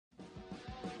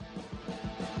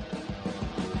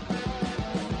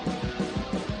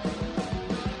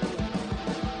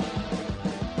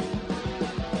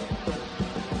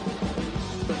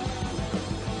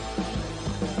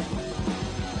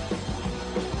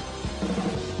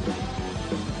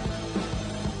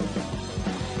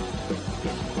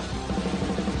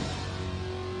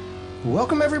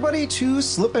Welcome everybody to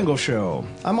Slip Angle Show.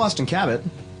 I'm Austin Cabot,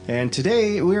 and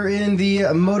today we're in the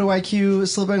MotoIQ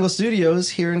Slip Angle Studios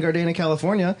here in Gardena,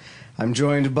 California. I'm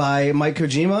joined by Mike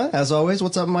Kojima, as always.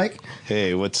 What's up, Mike?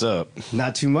 Hey, what's up?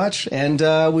 Not too much. And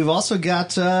we've also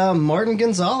got Martin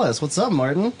Gonzales. What's up,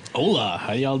 Martin? Hola,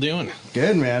 how y'all doing?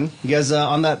 Good, man. You guys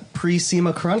on that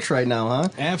pre-SEMA crunch right now, huh?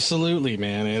 Absolutely,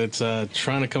 man. It's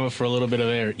trying to come up for a little bit of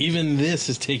air. Even this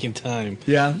is taking time.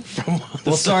 Yeah.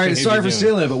 Well, sorry for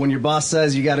stealing it, but when your boss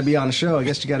says you got to be on a show, I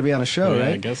guess you got to be on a show, yeah,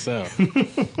 right? I guess so.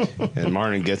 And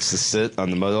Martin gets to sit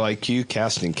on the MotoIQ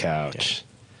casting couch.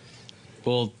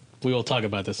 Yeah. We will talk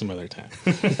about this some other time.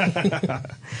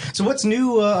 So what's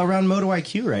new around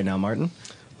MotoIQ right now, Martin?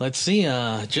 Let's see.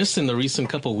 Just in the recent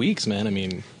couple weeks, man, I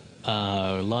mean,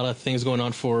 a lot of things going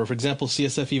on for example,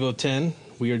 CSF Evo 10.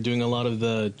 We are doing a lot of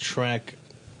the track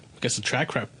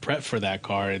prep for that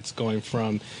car. It's going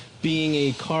from being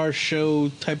a car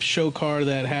show car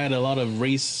that had a lot of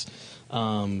race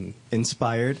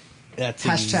inspired. That's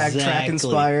hashtag track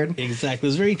inspired. Exactly. It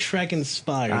was very track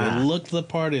inspired. It looked the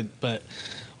part, but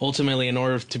ultimately, in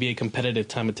order to be a competitive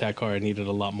time attack car, it needed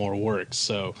a lot more work.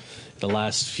 So the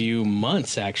last few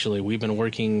months, actually, we've been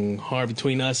working hard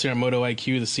between us here at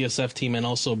MotoIQ, the CSF team, and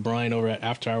also Brian over at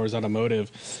After Hours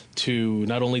Automotive to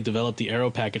not only develop the aero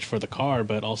package for the car,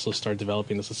 but also start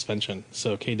developing the suspension.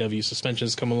 So KW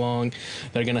Suspensions come along.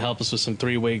 They're going to help us with some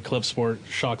three-way Club Sport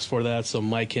shocks for that, so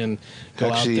Mike can go out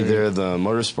there. Actually, they're the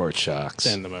Motorsport shocks.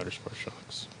 And the Motorsport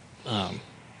shocks.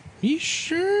 You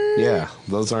sure? Yeah,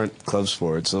 those aren't Club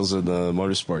Sports. Those are the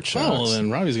Motorsport shocks. Oh, well, then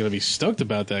Robbie's going to be stoked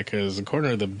about that because according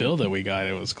to the bill that we got,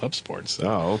 it was Club Sports. So.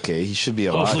 Oh, okay. He should be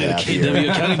a lot happier. Hopefully the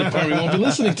KW accounting department won't be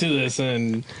listening to this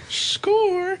and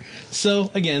score. So,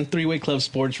 again, three-way Club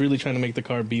Sports, really trying to make the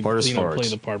car be, play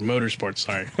the part. Motorsports,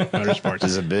 sorry. Motorsports.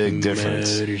 There's a big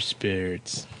difference.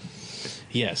 Motorsports.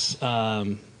 Yes.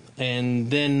 And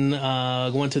then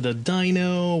going to the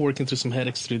dyno, working through some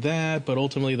headaches through that. But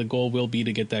ultimately, the goal will be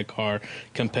to get that car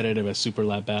competitive at Super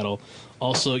Lap Battle.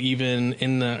 Also, even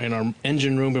in our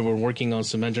engine room, we're working on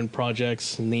some engine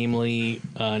projects, namely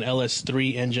an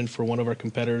LS3 engine for one of our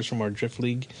competitors from our Drift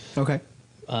League. Okay.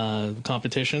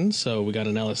 Competition. So we got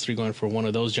an LS3 going for one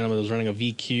of those gentlemen that was running a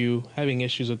VQ, having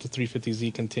issues with the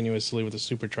 350Z continuously with a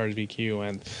supercharged VQ,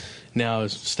 and now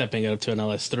is stepping it up to an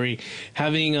LS3.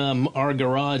 Having our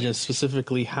garage, and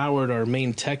specifically Howard, our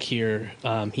main tech here,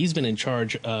 he's been in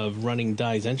charge of running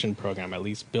Dye's engine program, at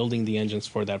least building the engines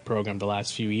for that program the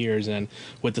last few years. And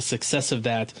with the success of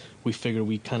that, we figured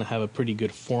we kind of have a pretty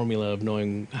good formula of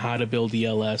knowing how to build the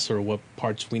LS or what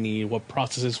parts we need, what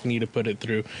processes we need to put it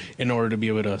through in order to be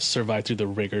able to survive through the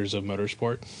rigors of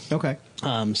motorsport. Okay.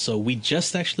 So we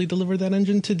just actually delivered that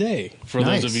engine today. For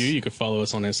Nice. those of you could follow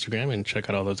us on Instagram and check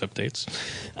out all those updates.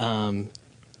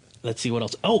 Let's see what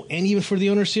else. Oh, and even for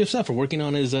the owner of CFF, we're working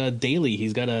on his daily.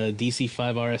 He's got a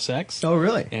DC5 RSX. Oh,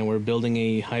 really? And we're building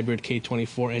a hybrid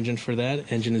K24 engine for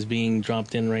that. Engine is being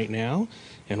dropped in right now.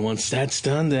 And once that's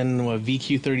done, then a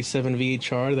VQ37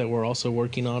 VHR that we're also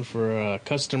working on for a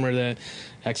customer that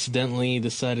accidentally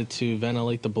decided to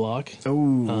ventilate the block.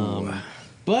 Oh.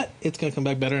 But it's going to come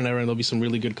back better than ever, and there'll be some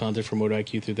really good content from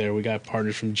MotoIQ through there. We got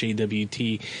partners from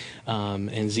JWT and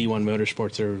Z1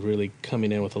 Motorsports that are really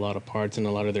coming in with a lot of parts and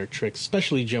a lot of their tricks,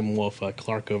 especially Jim Wolf.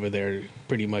 Clark over there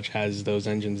pretty much has those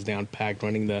engines down packed,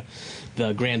 running the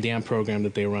Grand Am program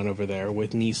that they run over there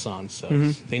with Nissan. So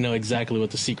they know exactly what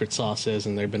the secret sauce is,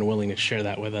 and they've been willing to share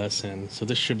that with us. And so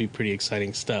this should be pretty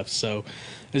exciting stuff. So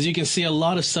as you can see, a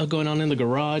lot of stuff going on in the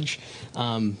garage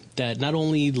that not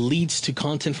only leads to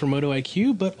content for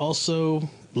MotoIQ, but also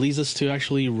leads us to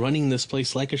actually running this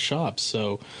place like a shop.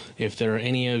 So if there are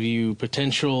any of you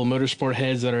potential motorsport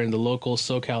heads that are in the local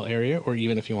SoCal area, or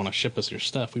even if you want to ship us your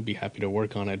stuff, we'd be happy to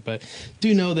work on it. But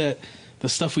do know that the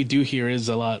stuff we do here is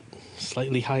a lot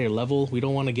slightly higher level. We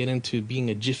don't want to get into being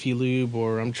a Jiffy Lube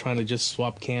or I'm trying to just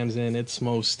swap cams in. It's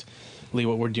mostly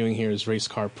what we're doing here is race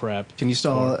car prep. Can you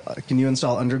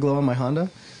install underglow on my Honda?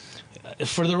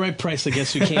 For the right price, I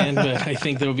guess we can, but I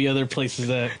think there will be other places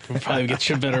that will probably get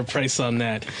you a better price on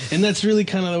that. And that's really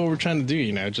kind of what we're trying to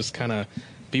do, just kind of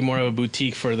be more of a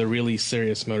boutique for the really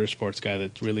serious motorsports guy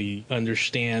that really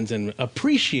understands and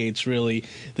appreciates really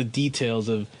the details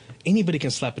of anybody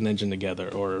can slap an engine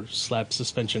together or slap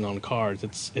suspension on cars.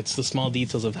 It's the small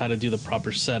details of how to do the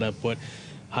proper setup,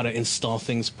 how to install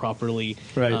things properly.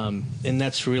 Right. And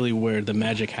that's really where the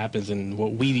magic happens and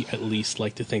what we at least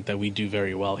like to think that we do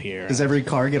very well here. Does every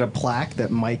car get a plaque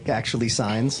that Mike actually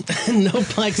signs? No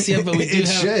plaques yet, but we do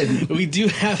should. We do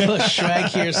have a Shrag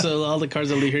here, so all the cars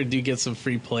that leave here do get some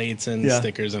free plates and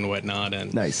stickers and whatnot.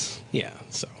 And nice. Yeah,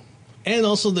 so And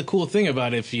also the cool thing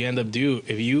about it, if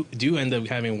you do end up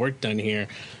having work done here,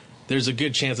 there's a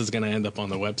good chance it's going to end up on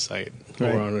the website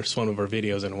Right. or on one of our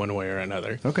videos in one way or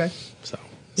another. Okay. So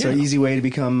Easy way to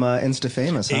become Insta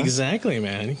famous, huh? Exactly,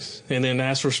 man. And then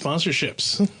ask for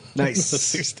sponsorships. Nice.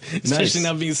 Especially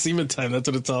now being SEMA time. That's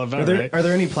what it's all about, right? Are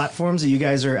there any platforms that you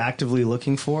guys are actively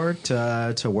looking for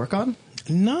to work on?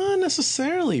 Not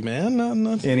necessarily, man.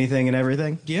 Not Anything and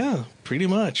everything? Yeah, pretty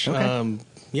much. Okay.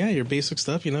 Yeah, your basic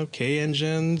stuff, K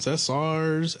engines,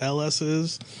 SRs,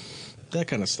 LSs, that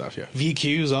kind of stuff, yeah.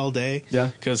 VQs all day. Yeah.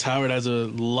 Because Howard has a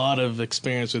lot of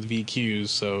experience with VQs,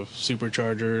 so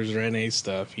superchargers or NA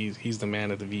stuff, he's the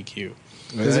man at the VQ.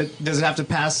 Does it have to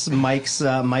pass Mike's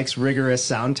rigorous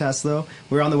sound test though?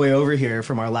 We were on the way over here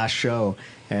from our last show,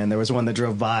 and there was one that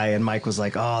drove by, and Mike was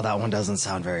like, "Oh, that one doesn't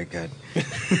sound very good."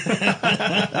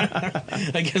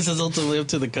 I guess it's ultimately up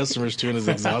to the customers too and his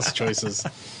exhaust choices.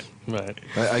 But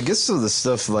I guess some of the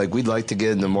stuff like we'd like to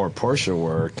get into more Porsche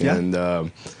work, Yeah.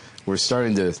 and we're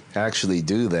starting to actually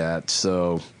do that.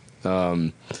 So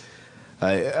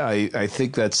I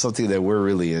think that's something that we're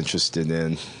really interested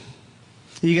in.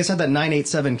 You guys had that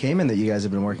 987 Cayman that you guys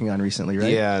have been working on recently,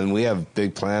 right? Yeah, and we have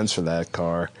big plans for that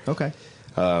car. Okay.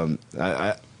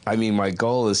 I mean, my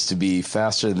goal is to be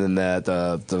faster than that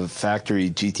the factory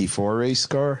GT4 race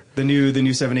car. The new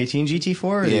 718 GT4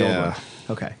 or the old Yeah. one?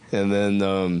 Okay. And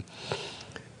then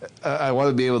I want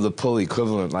to be able to pull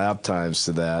equivalent lap times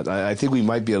to that. I think we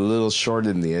might be a little short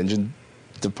in the engine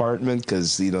department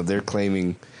because they're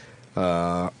claiming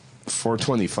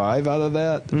 425 out of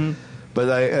that. Mm. But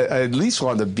I at least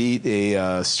want to beat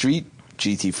a street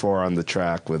GT4 on the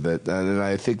track with it, and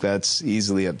I think that's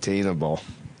easily obtainable.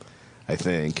 I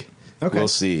think. Okay. We'll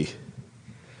see.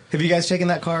 Have you guys taken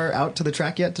that car out to the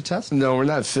track yet to test? No, we're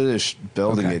not finished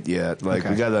building Okay. it yet. Like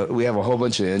Okay. we have a whole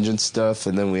bunch of engine stuff,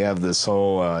 and then we have this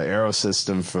whole aero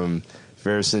system from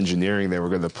Veris Engineering that we're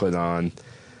going to put on.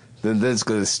 Then it's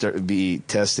going to start be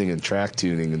testing and track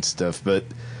tuning and stuff. But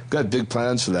we've got big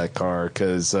plans for that car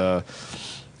because it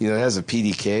has a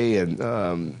PDK,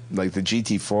 and like the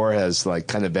GT4 has like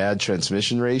kind of bad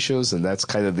transmission ratios, and that's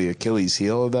kind of the Achilles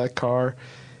heel of that car.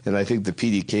 And I think the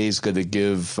PDK is going to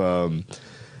give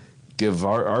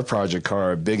our project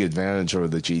car a big advantage over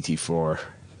the GT4.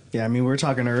 Yeah, I mean, we were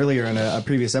talking earlier in a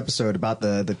previous episode about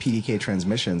the PDK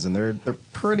transmissions, and they're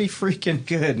pretty freaking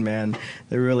good, man.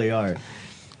 They really are.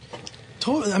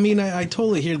 I mean, I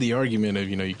totally hear the argument of,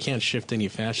 you can't shift any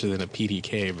faster than a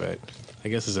PDK, but I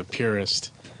guess as a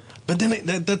purist. But then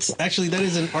that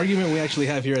is an argument we actually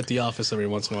have here at the office every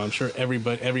once in a while. I'm sure every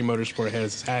motorsport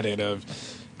has had it of,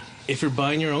 if you're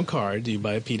buying your own car, do you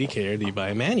buy a PDK or do you buy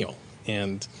a manual?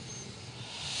 And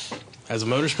as a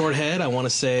motorsport head, I want to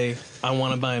say I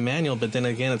want to buy a manual, but then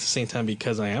again, at the same time,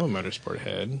 because I am a motorsport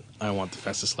head, I want the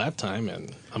fastest lap time,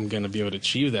 and I'm going to be able to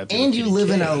achieve that. And you live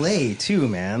in LA too,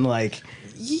 man. Like,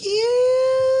 yeah.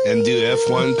 And do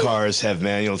F1 cars have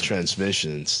manual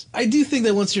transmissions? I do think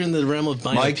that once you're in the realm of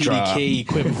buying Mic a drop.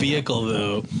 PDK-equipped vehicle,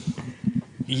 though,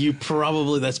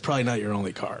 that's probably not your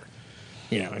only car.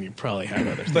 And you probably have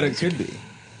other things. but it could be.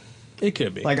 It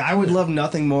could be. Like, I would love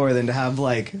nothing more than to have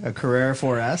like a Carrera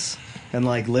 4S and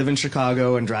like live in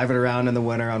Chicago and drive it around in the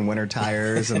winter on winter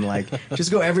tires and like just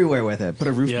go everywhere with it. Put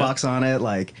a roof Yeah. box on it,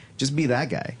 like just be that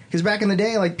guy. Because back in the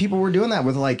day, like people were doing that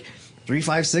with like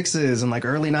 356s and like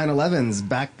early 911s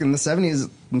back in the 70s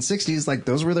and 60s. Like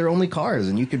those were their only cars,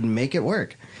 and you could make it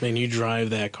work. And you drive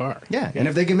that car. Yeah, and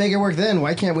if they can make it work then,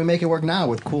 why can't we make it work now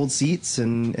with cooled seats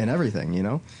and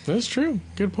everything? That's true.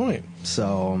 Good point.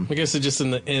 So I guess it's just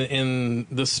in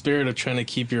the spirit of trying to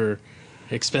keep your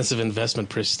expensive investment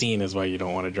pristine is why you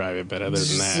don't want to drive it. But other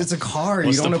than that, it's a car.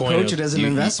 what's You don't the point approach of- it as an You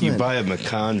investment. buy a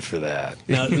Macan for that.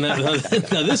 now,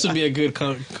 this would be a good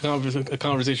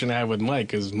conversation to have with Mike,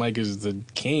 because Mike is the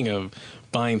king of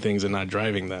buying things and not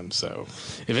driving them. So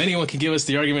if anyone could give us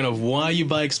the argument of why you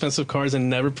buy expensive cars and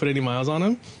never put any miles on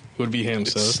them, it would be him.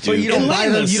 So But you don't buy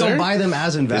Enlighten them. us, You don't sir. buy them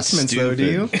as investments, though, do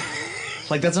you? stupid.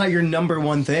 Like that's not your number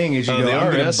one thing. Is you go, The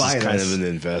I'm going RS to buy is kind this. of an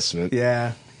investment.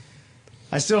 Yeah,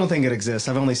 I still don't think it exists.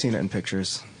 I've only seen it in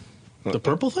pictures. The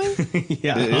purple thing?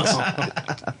 Yeah,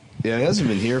 Yeah, it hasn't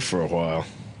been here for a while.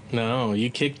 No, you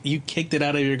kicked it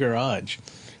out of your garage.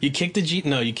 You kicked the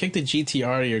GTR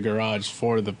out of your garage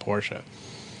for the Porsche.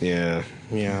 Yeah.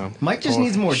 Yeah. Mike just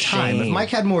needs more time. If Shame. Mike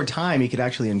had more time, he could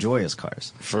actually enjoy his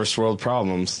cars. First world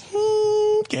problems.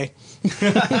 Okay.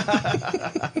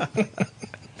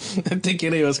 I think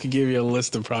any of us could give you a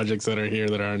list of projects that are here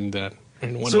that aren't done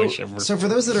in one way, shape, or So for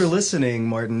those that are listening,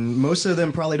 Martin, most of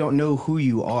them probably don't know who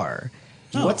you are.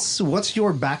 Oh. What's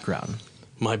your background?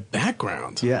 My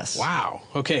background. Yes. Wow.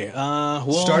 Okay.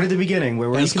 Well, Start at the beginning. Where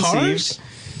were you as conceived? cars?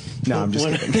 No, I'm just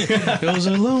kidding. It was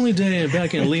a lonely day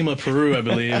back in Lima, Peru, I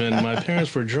believe, and my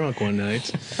parents were drunk one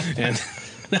night. And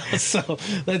so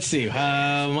let's see.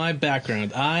 My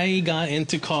background. I got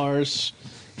into cars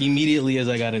immediately as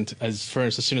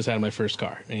soon as I had my first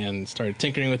car and started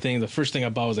tinkering with things. The first thing I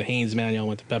bought was a Haynes manual.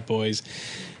 Went to Pep Boys.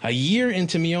 A year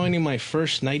into me owning my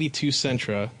first 92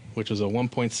 Sentra, which was a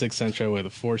 1.6 Sentra with a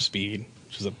 4-speed,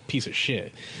 which was a piece of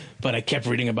shit. But I kept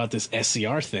reading about this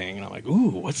SCR thing, and I'm like, ooh,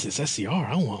 what's this SCR?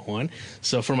 I want one.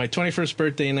 So for my 21st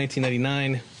birthday in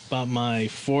 1999, bought my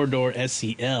 4-door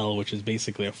SCL, which is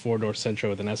basically a 4-door Sentra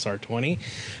with an SR20.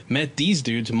 Met these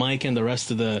dudes, Mike and the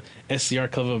rest of the SCR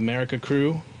Club of America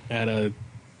crew at what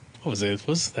was it?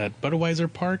 Was that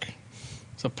Budweiser Park?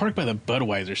 It's a park by the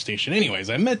Budweiser station.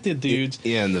 Anyways, I met the dudes.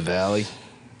 Yeah, in the valley.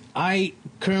 I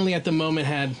currently at the moment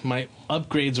had my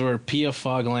upgrades were PF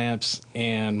fog lamps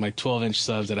and my 12-inch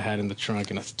subs that I had in the trunk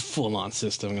and a full-on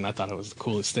system, and I thought it was the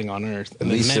coolest thing on earth. At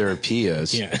least they were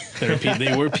Pias. Yeah,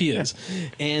 they were Pias.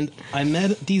 And I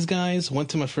met these guys, went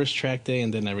to my first track day,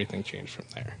 and then everything changed from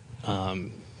there.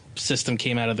 System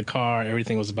came out of the car,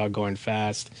 everything was about going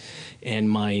fast, and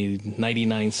my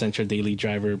 99 Sentra daily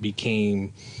driver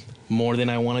became more than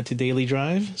I wanted to daily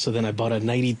drive. So then I bought a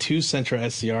 92 Sentra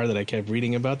SCR that I kept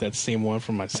reading about, that same one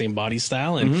from my same body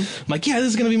style. And I'm like, yeah, this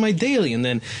is going to be my daily. And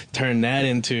then turned that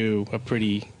into a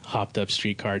pretty hopped up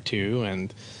street car too.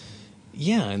 And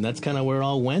yeah, and that's kind of where it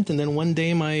all went. And then one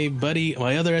day my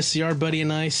other SCR buddy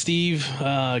and I, Steve,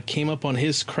 came up on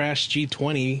his Crash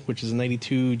G20, which is a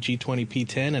 92 G20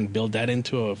 P10, and built that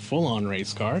into a full-on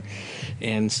race car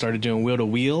and started doing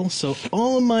wheel-to-wheel. So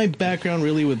all of my background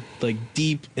really with like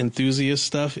deep enthusiast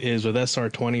stuff is with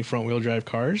SR20 front-wheel drive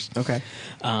cars. Okay.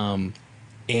 And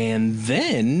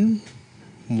then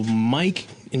Mike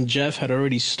and Jeff had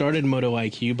already started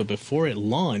MotoIQ, but before it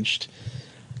launched,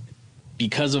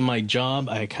 because of my job,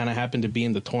 I kind of happened to be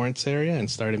in the Torrance area and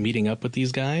started meeting up with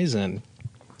these guys. And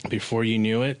before you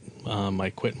knew it,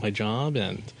 I quit my job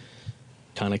and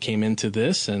kind of came into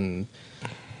this and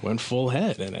went full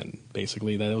head. And then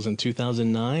basically that was in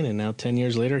 2009. And now 10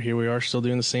 years later, here we are still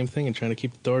doing the same thing and trying to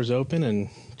keep the doors open and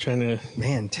trying to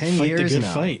 10 fight years the good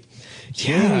now. fight.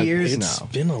 10 years it's now.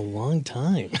 been a long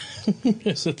time.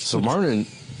 So Martin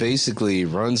basically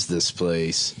runs this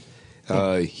place.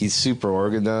 He's super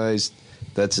organized.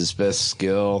 That's his best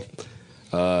skill.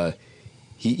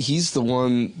 He's the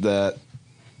one that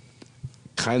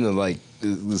kind of like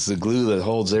is the glue that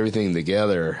holds everything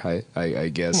together. I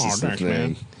guess is the thing.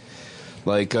 Man.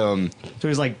 Like So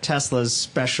he's like Tesla's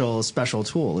special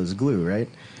tool is glue, right?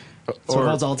 So it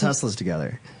holds all Teslas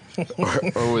together.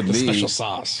 or with me, Special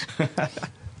sauce.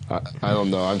 I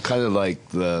don't know. I'm kind of like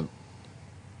the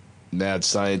mad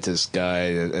scientist guy,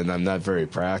 and I'm not very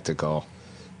practical.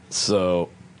 So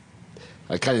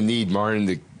I kind of need Martin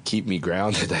to keep me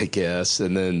grounded, I guess.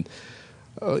 And then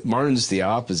Martin's the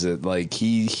opposite. Like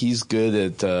he's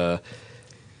good at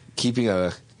keeping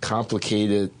a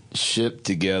complicated ship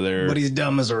together. But he's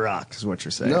dumb as a rock, is what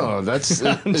you're saying. No, that's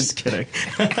I'm just kidding.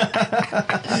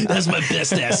 That's my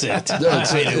best asset. No,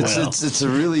 it's a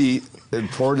really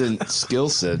important skill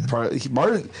set.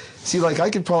 Martin, see, like I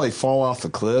could probably fall off a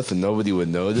cliff and nobody would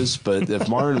notice, but if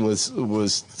Martin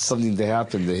was something to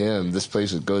happen to him, this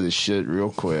place would go to shit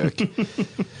real quick.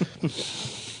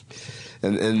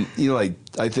 and you know, like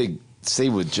I think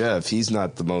same with Jeff, he's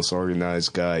not the most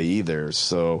organized guy either.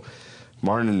 So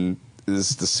Martin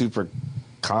is the super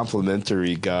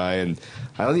complimentary guy, and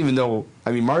I don't even know.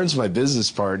 I mean, Martin's my business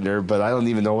partner, but I don't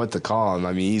even know what to call him.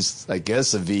 I mean, he's, I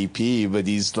guess, a VP, but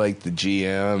he's like the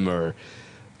GM or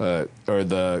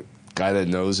the guy that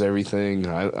knows everything.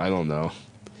 I don't know.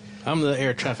 I'm the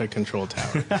air traffic control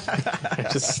tower.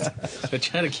 I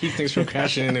try to keep things from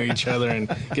crashing into each other and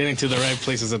getting to the right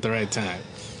places at the right time.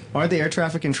 Aren't the air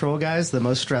traffic control guys the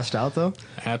most stressed out, though?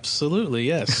 Absolutely,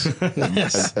 yes.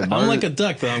 Yes. I'm like a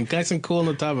duck, though. I'm nice and cool on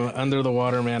the top, but under the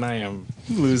water, man, I am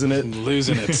Losing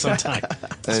it sometimes.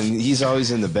 And he's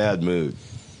always in a bad mood.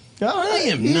 Oh, I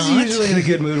am he's not. usually in a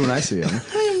good mood when I see him.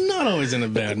 I am not always in a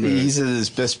bad mood. He's at his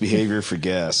best behavior for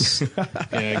guests.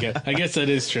 Yeah, I guess that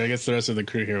is true. I guess the rest of the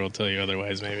crew here will tell you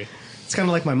otherwise, maybe. It's kind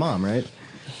of like my mom, right?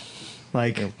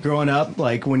 Like, growing up,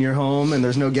 like, when you're home and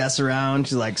there's no guests around,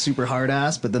 she's, like, super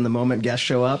hard-ass, but then the moment guests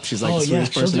show up, she's, like, the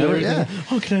sweetest person ever. Yeah.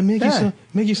 Oh, can I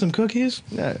make you some cookies?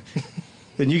 Yeah.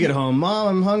 Then you get home, Mom,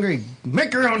 I'm hungry.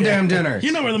 Make your own damn dinner.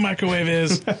 You know where the microwave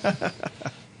is.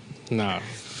 No.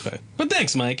 But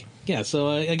thanks, Mike. Yeah, so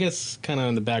I guess kind of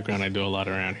in the background I do a lot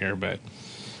around here, but...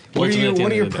 What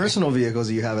are your personal vehicles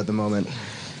that you have at the moment?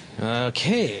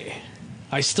 Okay.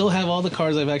 I still have all the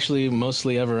cars I've actually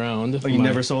mostly ever owned. Oh, you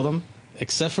never sold them?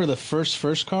 except for the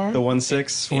first car. The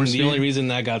 1.6 and the only reason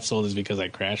that got sold is because I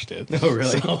crashed it. Oh,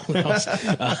 really?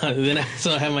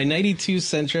 So I have my 92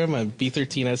 Sentra, my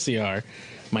B13 SCR,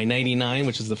 my 99,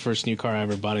 which is the first new car I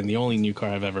ever bought and the only new car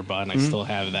I've ever bought, and I still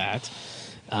have that.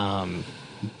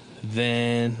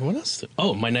 Then what else?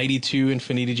 Oh, my 92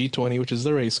 Infiniti G20, which is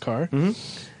the race car.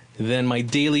 Then my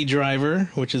daily driver,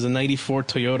 which is a 94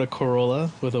 Toyota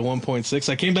Corolla with a 1.6.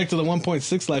 I came back to the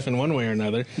 1.6 life in one way or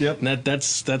another. Yep. And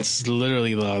that's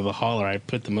literally the hauler. I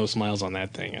put the most miles on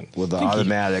that thing. And With the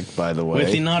automatic, by the way.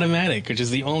 with the automatic, which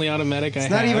is the only automatic I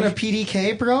have. It's not even a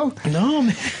PDK, bro? No,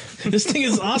 man. This thing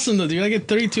is awesome, though, dude. I get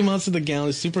 32 miles to the gallon.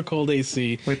 It's super cold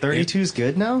AC. Wait, 32 is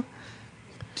good now?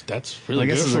 That's really I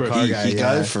guess good as a for car a guy. He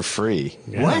got it for free.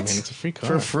 Yeah, What? Man, it's a free car.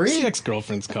 For free? It's the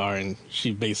ex-girlfriend's car, and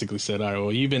she basically said, all right,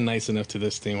 well, you've been nice enough to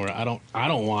this thing where I don't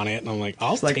want it. And I'm like,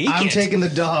 I'll Like, take I'm it. taking the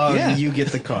dog, Yeah. you get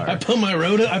the car. I put my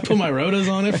rotas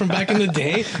on it from back in the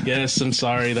day. Yes, I'm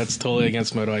sorry, that's totally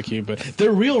against MotoIQ, but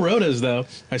they're real rotas, though.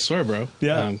 I swear, bro.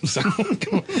 Yeah. So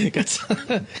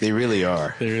They really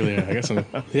are. they really are. I guess.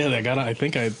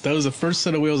 That was the first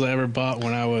set of wheels I ever bought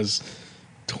when I was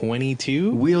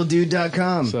 22.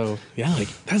 Wheeldude.com. So yeah, like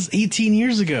that's 18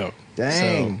 years ago.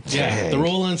 Dang. So, yeah, Dang. the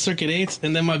roll-on Circuit 8s,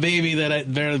 and then my baby that I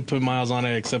barely put miles on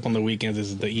it except on the weekends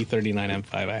is the E39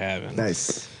 M5 I have. And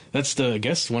Nice. that's I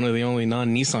guess one of the only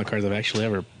non-Nissan cars I've actually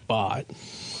ever bought.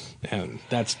 And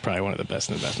that's probably one of the best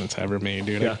investments I ever made,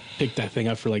 dude. Yeah. I picked that thing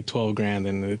up for like $12,000,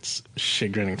 and it's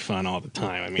shit-grinning fun all the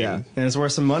time. I mean, Yeah. And it's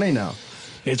worth some money now.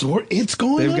 it's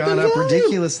going They've up gone in up value.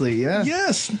 ridiculously, yeah.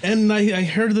 Yes, and I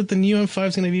heard that the new M5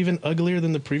 is going to be even uglier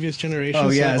than the previous generation. Oh,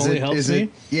 yeah. so it only helps me.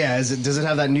 Does it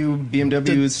have that new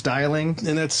BMW styling?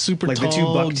 And that super Like the tall two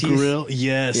buck teeth? grill.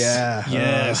 Yes. Yeah.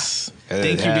 Yes. And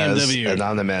Thank it you, has BMW. an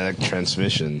automatic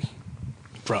transmission.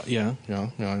 Yeah.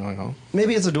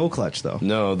 Maybe it's a dual clutch, though.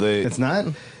 No, It's not?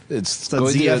 It's That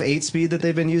going to- ZF 8-speed that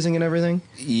they've been using and everything?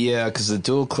 Yeah, because the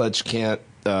dual clutch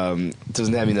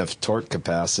doesn't have enough torque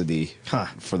capacity Huh.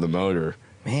 for the motor.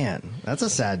 Man, that's a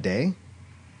sad day.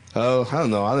 Oh, I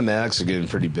don't know. Automatics are getting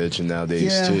pretty bitchin' nowadays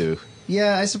Yeah. too.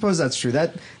 Yeah, I suppose that's true.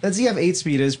 That ZF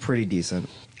 8-speed is pretty decent.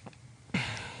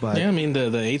 But Yeah, I mean, the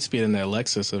 8-speed in the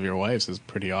Lexus of your wife's is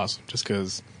pretty awesome just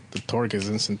because the torque is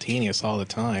instantaneous all the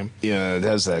time. Yeah, it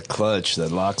has that clutch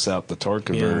that locks out the torque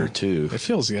converter too. It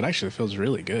feels good. Actually, it feels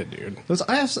really good, dude. those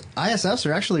ISFs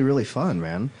are actually really fun,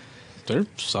 man. They're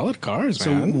solid cars,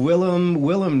 So man.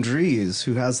 Willem Dries,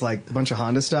 who has like a bunch of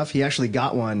Honda stuff, he actually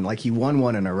got one. Like he won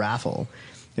one in a raffle,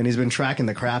 and he's been tracking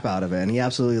the crap out of it, and he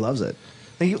absolutely loves it.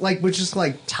 And he, like with just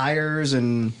like tires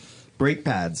and brake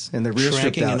pads and the rear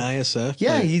stripped Tracking out. an ISF?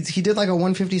 Yeah, Like- he did like a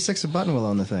 156 of button wheel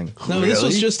on the thing. No, this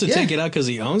was Really? just to Yeah. take it out because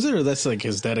he owns it, or that's like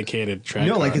his dedicated track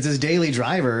No, car? like it's his daily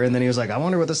driver, and then he was like, "I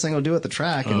wonder what this thing will do at the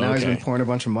track." And Oh, now he's okay. been pouring a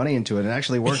bunch of money into it, and it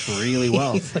actually works really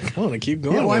well. He's like, I want to keep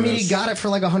going. Yeah, well, I with mean, this. he got it for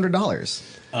like $100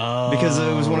 because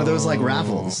it was one of those like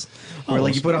raffles where Oh,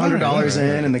 like you put $100 alright.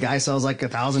 in, and the guy sells like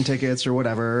 1,000 tickets or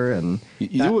whatever. And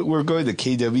You know what? We were going to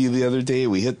KW the other day.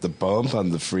 We hit the bump on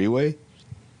the freeway.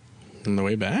 On the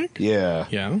way back? Yeah,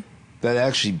 Yeah. that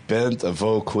actually bent a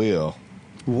Vogue wheel.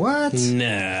 what?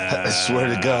 No. I swear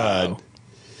to God,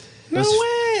 No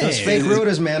way. Those fake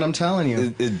rotas, man! I'm telling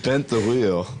you. it bent the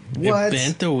wheel. What? It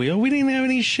bent the wheel. We didn't have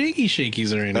any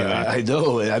shakies or anything. I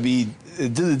know. I mean,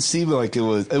 it didn't seem like it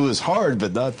was. It was hard,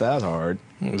 but not that hard.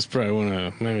 It was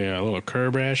probably maybe a little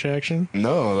curb rash action.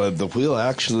 No, the wheel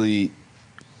actually,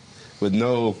 with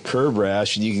no curb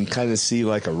rash, and you can kind of see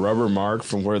like a rubber mark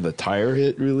from where the tire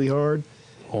hit really hard.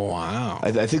 Wow.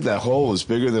 I think that hole was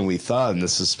bigger than we thought, and the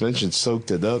suspension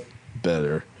soaked it up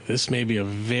better. This may be a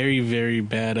very, very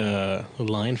bad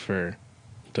line for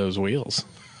those wheels.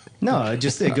 No,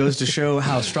 it goes to show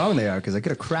how strong they are because they could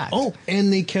have cracked. Oh,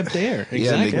 and they kept air. Exactly.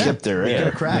 Yeah, they kept their They air.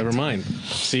 could've cracked. Never mind.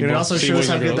 See, And it boy- also see, shows boys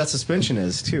how and good girls. that suspension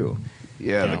is too.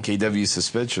 Yeah, Yeah. the KW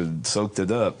suspension soaked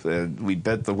it up, and we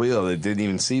bent the wheel. It didn't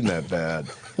even seem that bad.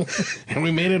 And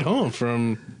we made it home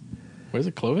from, where's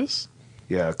it, Clovis?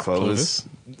 Yeah, Clovis,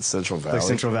 Central Valley. Like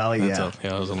Central Valley, That's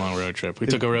yeah. it was a long road trip. We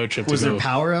took a road trip Was to there go.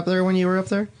 power up there when you were up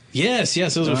there? Yes, it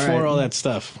was All before right. all that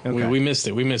stuff. Okay. We missed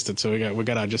it. So we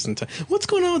got out just in time. What's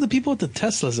going on with the people with the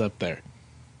Teslas up there?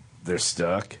 They're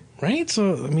stuck. Right?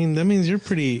 So, I mean, that means you're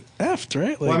pretty effed,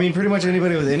 right? Like, Well, I mean, pretty much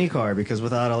anybody with any car because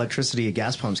without electricity,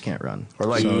 gas pumps can't run. Or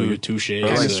like, so you're touche.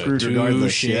 Kinda screwed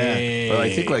regardless, yeah. or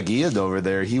I think like Ian over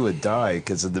there, he would die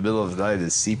because in the middle of the night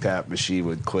his CPAP machine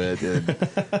would quit, and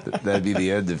that'd be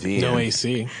the end of Ian. No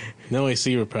AC. No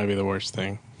AC would probably be the worst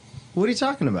thing. What are you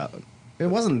talking about? It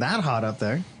wasn't that hot up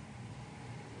there.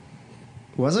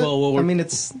 Was it? Well, I mean,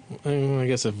 it's... I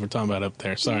guess if we're talking about up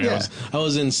there, sorry, Yeah. I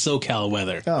was in SoCal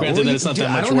weather. Oh, Granted that it's not dude,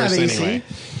 that I much don't worse have AC. anyway.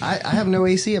 I have no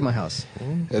AC at my house.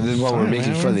 And then while we're Fine,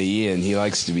 making man. fun of Ian, he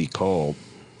likes to be cold.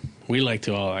 We like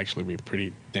to all actually be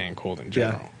pretty dang cold in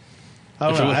general. I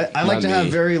don't If know. it was- I like Not to have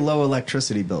me. very low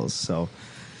electricity bills, so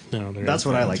No, there that's is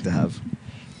what I that. like to have.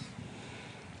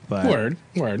 But,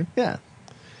 Word. Yeah.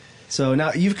 So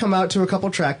now you've come out to a couple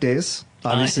track days.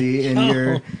 Obviously, in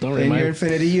your Don't in remind- your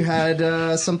Infinity, you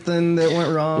had something that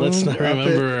went wrong. Let's not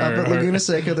remember up at Laguna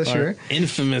Seca this our year.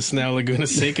 infamous now Laguna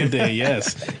Seca Day.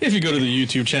 Yes, if you go to the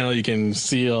YouTube channel, you can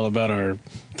see all about our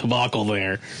debacle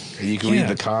there. And you can read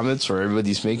the comments where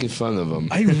everybody's making fun of him.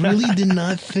 I really did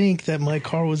not think that my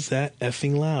car was that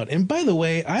effing loud. And by the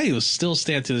way, I still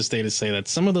stand to this day to say that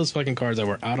some of those fucking cars that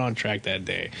were out on track that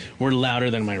day were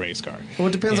louder than my race car. Well,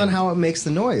 it depends on how it makes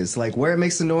the noise, like where it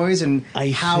makes the noise and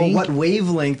I think what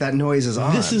wavelength that noise is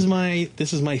on. This is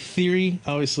my theory.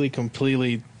 Obviously,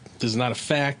 completely. This is not a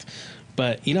fact,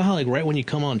 but you know how like right when you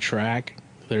come on track,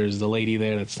 there's the lady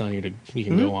there that's telling you you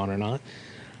can go on or not.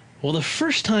 Well, the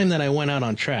first time that I went out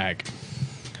on track,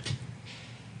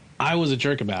 I was a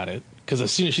jerk about it because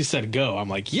as soon as she said go, I'm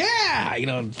like, yeah,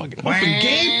 fucking open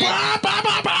gate, blah, blah,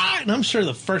 blah, blah. And I'm sure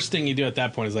the first thing you do at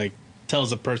that point is like tells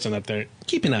the person up there,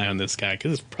 keep an eye on this guy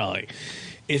because it's probably.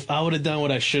 If I would have done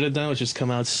what I should have done, was just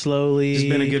come out slowly. Just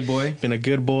been a good boy? Been a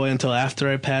good boy until after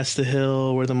I passed the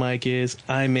hill where the mic is.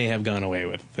 I may have gone away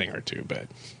with a thing or two, but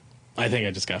I think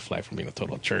I just got flagged for being a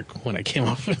total jerk when I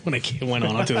went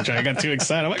on onto the track. I got too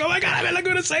excited. I'm like, oh my God, I'm in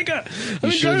Laguna Seca. I've You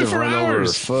been should driving have for run over her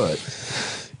hours.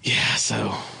 foot. Yeah,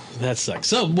 so that sucks.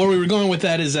 So where we were going with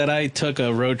that is that I took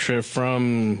a road trip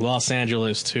from Los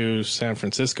Angeles to San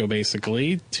Francisco,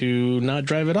 basically, to not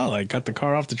drive at all. I got the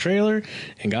car off the trailer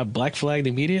and got black flagged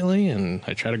immediately, and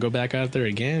I tried to go back out there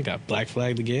again, got black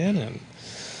flagged again, and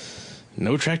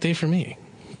no track day for me.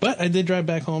 But I did drive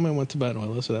back home and went to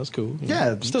Buttonwillow, so that was cool.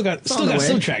 Yeah, still got it's on the way.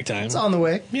 some track time. It's on the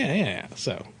way. Yeah.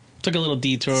 So took a little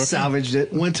detour, Salvaged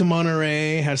it. went to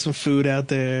Monterey, had some food out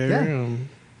there. Yeah.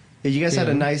 You guys had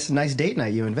a nice date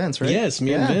night, you and Vince, right? Yes,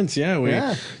 me and Vince. Yeah, we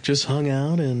just hung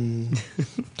out and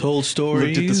told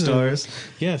stories. Looked at the stars.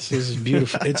 Yes, it's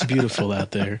beautiful. It's beautiful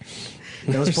out there.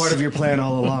 That was part of your plan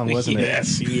all along, wasn't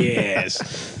it?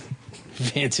 Yes.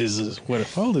 Vince is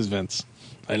how old is Vince?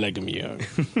 I like him young.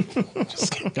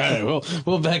 Just kidding. All right,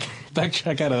 we'll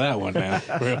backtrack out of that one,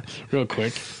 man, real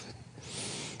quick.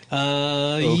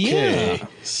 Okay. Yeah.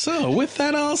 So with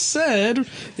that all said,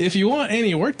 if you want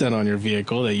any work done on your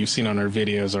vehicle that you've seen on our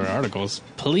videos or articles,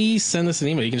 please send us an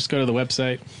email. You can just go to the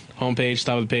website, homepage,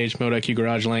 top of the page, MotoIQ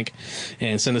Garage link,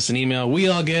 and send us an email. We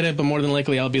all get it, but more than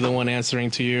likely I'll be the one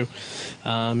answering to you.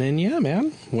 And yeah,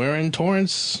 man, we're in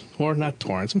Torrance, or not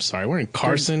Torrance, I'm sorry, we're in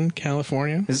Carson,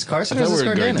 California. Is it I Carson or thought is we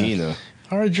this were in Gardena? Gardena.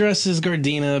 Our address is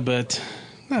Gardena, but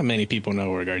not many people know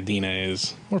where Gardena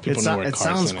is. More people know where It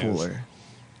Carson sounds is. cooler.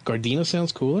 Gardena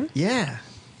sounds cooler? Yeah.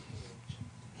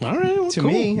 All right, well, To cool.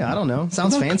 me, I don't know.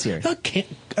 Sounds fancier.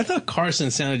 I thought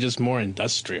Carson sounded just more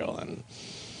industrial, and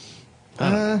I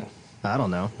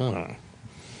don't know. I don't know.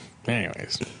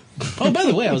 Anyways. Oh, by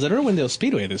the way, I was at Irwindale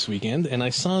Speedway this weekend, and I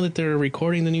saw that they're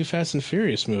recording the new Fast and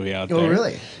Furious movie out there. Oh,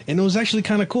 really? And it was actually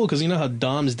kind of cool, because you know how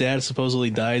Dom's dad supposedly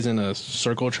dies in a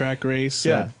circle track race?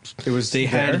 Yeah. It was They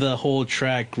there? had the whole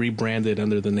track rebranded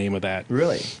under the name of that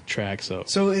Really? track, so...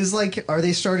 So are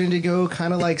they starting to go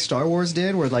kind of like Star Wars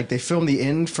did, where like they film the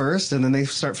end first and then they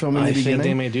start filming the I think beginning?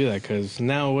 they may do that, because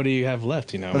now what do you have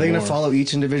left, you know? Are they going to more- follow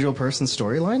each individual person's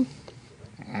storyline?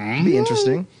 Be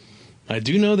interesting. I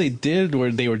do know they did,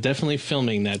 where they were definitely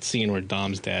filming that scene where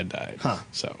Dom's dad died. Huh.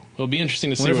 So it'll be interesting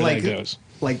to see What if where like that goes.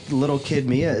 like little kid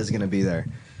Mia is going to be there?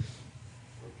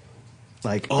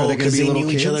 Like, are Oh, they going to because be they little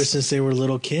knew kids? each other since they were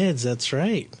little kids. That's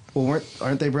right. Well,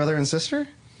 aren't they brother and sister?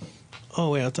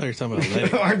 Oh wait, I thought you were talking about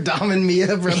Letty. Aren't Dom and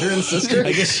Mia brother and sister?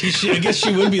 I guess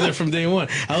she would be there from day one.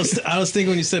 I was thinking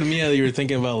when you said Mia that you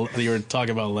were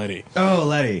talking about Letty, Oh,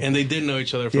 Letty. and they did know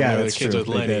each other from Yeah, when they were that's kids true. with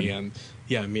They Letty, did. and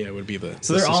yeah, Mia would be the.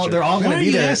 So the they're all sister. going Why to are be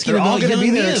you there. asking They're all about going to be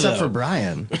young there Mia, except though? for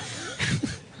Brian.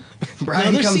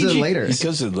 Brian they're comes in CG. later. He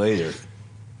comes in later.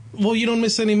 Well, you don't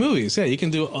miss any movies. Yeah, you can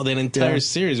do that entire Yeah.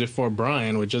 series before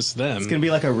Brian with just them. It's going to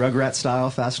be like a Rugrat style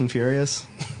Fast and Furious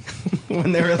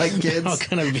when they were like kids. all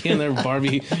kind of be in their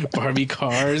Barbie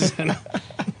cars. And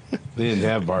They didn't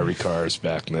have Barbie cars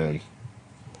back then.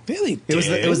 really, It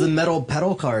was the metal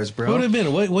pedal cars, What would bro. have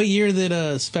been? What year did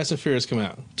Fast and Furious come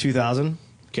out? 2000.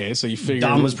 Okay, so you figure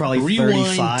Dom was probably rewind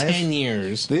 35. 10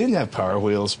 years. They didn't have Power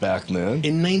Wheels back then.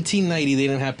 In 1990, they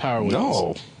didn't have Power Wheels.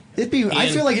 No. I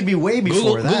feel like it'd be way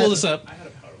before that. Google this up.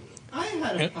 I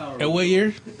had a Power At what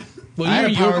year? What I year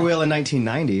had a you were- Power Wheel in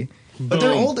 1990. But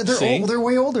they're Boom. old. They're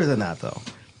way older than that, though.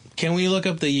 Can we look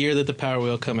up the year that the Power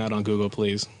Wheel come out on Google,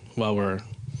 please? While we're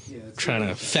trying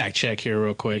to fact check here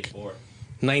real quick.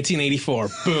 1984.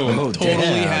 Boom. Oh, totally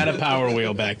damn. had a Power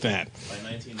Wheel back then. By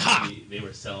 1990, they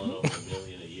were selling over $1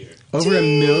 million a year. Over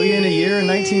 $1 million a year in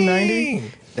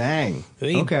 1990. Dang.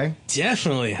 They Okay.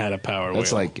 definitely had a Power Wheel.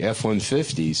 That's like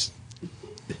F-150s.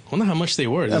 I wonder how much they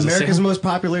were. Does it America's say? most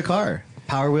popular car,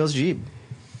 Power Wheels Jeep.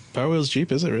 Power Wheel's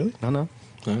Jeep, is it really? I don't know.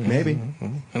 Maybe.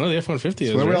 I know the F-150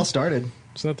 is, Where we right? all started.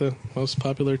 Isn't that the most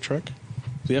popular truck?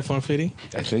 The F-150?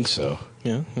 I think so.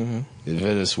 Yeah. In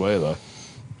Venezuela.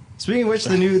 Speaking of which,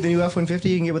 the new F-150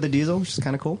 you can get with a diesel, which is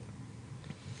kind of cool.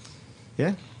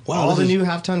 Yeah. Wow, All this the is- new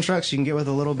half-ton trucks you can get with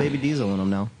a little baby diesel in them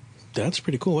now. That's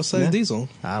pretty cool. What size Yeah. diesel?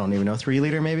 I don't even know.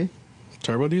 3-liter maybe?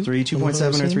 Turbo diesel? 3,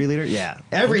 2.7 or 3-liter? Yeah.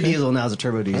 Every Okay. diesel now is a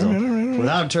turbo diesel. All right.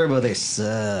 Without a turbo, they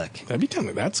suck. That'd be kind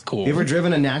of, that's cool. You ever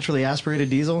driven a naturally aspirated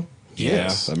diesel?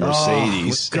 Yes. Yeah, a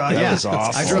Mercedes. Oh, God, that yeah. was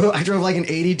awful. I drove like an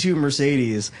 82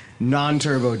 Mercedes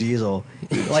non-turbo diesel.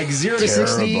 Like 0 to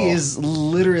 60 Terrible. is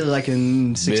literally like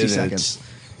in 60 Minutes. seconds.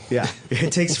 Yeah,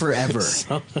 it takes forever.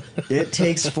 It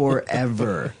takes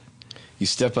forever. You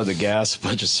step on the gas, a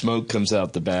bunch of smoke comes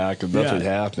out the back, and nothing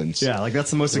happens. Yeah, like that's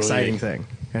the most exciting thing,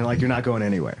 and like you're not going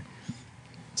anywhere.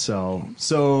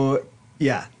 So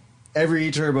yeah, every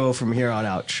turbo from here on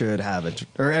out should have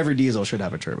or every diesel should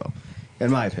have a turbo, in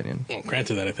my opinion. Well,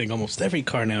 granted that I think almost every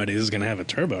car nowadays is going to have a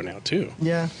turbo now, too.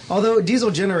 Yeah, although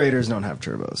diesel generators don't have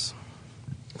turbos.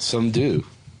 Some do.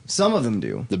 Some of them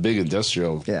do. The big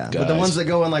industrial Yeah, guys. but the ones that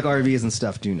go in like RVs and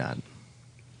stuff do not.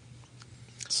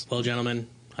 Well, gentlemen,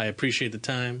 I appreciate the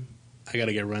time. I got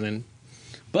to get running.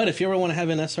 But if you ever want to have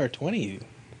an SR20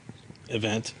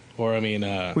 event, or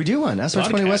We do one SR20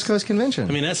 Podcast. West Coast Convention.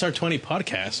 SR20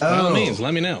 podcast, by all Oh. means,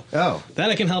 let me know. Oh. That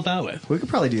I can help out with. we could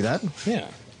probably do that. Yeah.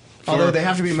 Although they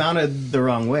have to be mounted the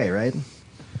wrong way, right?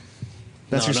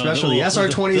 That's your specialty. well,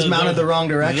 SR20 is mounted the wrong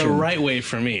direction. The right way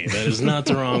for me. That is not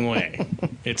the wrong way.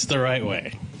 It's the right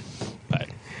way. But,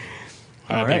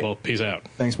 all right, people. Peace out.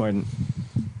 Thanks, Martin.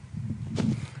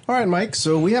 All right, Mike.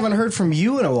 So we haven't heard from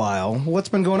you in a while. What's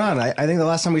been going on? I think the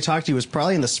last time we talked to you was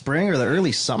probably in the spring or the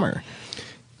early summer.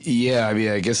 Yeah,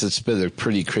 I guess it's been a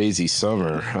pretty crazy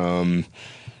summer.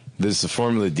 There's the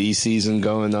Formula D season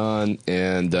going on,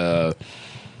 and I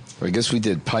guess we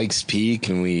did Pikes Peak,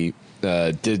 and we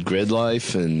did Grid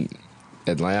Life in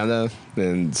Atlanta,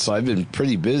 and so I've been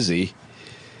pretty busy.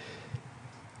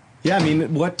 Yeah, I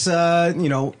mean, what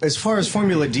as far as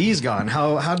Formula D's gone,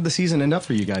 how did the season end up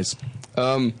for you guys?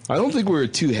 I don't think we were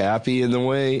too happy in the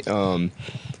way.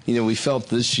 We felt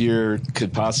this year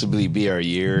could possibly be our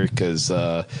year because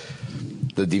the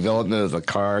development of the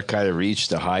car kind of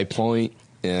reached a high point,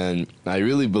 and I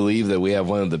really believe that we have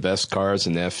one of the best cars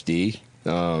in FD.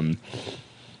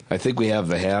 I think we have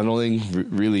the handling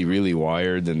really, really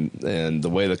wired, and the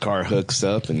way the car hooks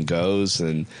up and goes.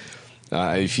 And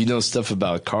if you know stuff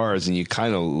about cars and you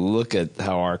kind of look at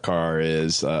how our car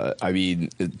is, to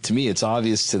me, it's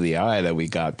obvious to the eye that we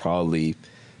got probably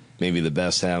maybe the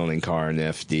best handling car in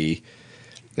FD.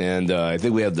 And I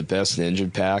think we have the best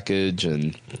engine package,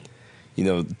 and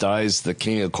Dai's the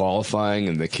king of qualifying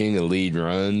and the king of lead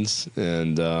runs.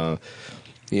 And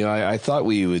I thought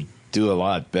we would do a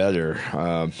lot better,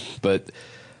 but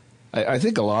I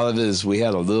think a lot of it is we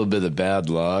had a little bit of bad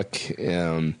luck.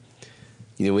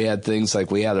 We had things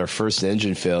like we had our first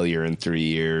engine failure in 3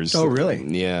 years. Oh, really?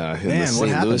 Yeah, in Man, the what St.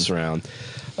 happened? Louis round.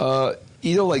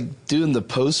 Like doing the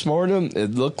postmortem,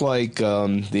 it looked like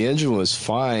the engine was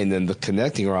fine, and the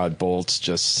connecting rod bolts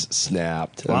just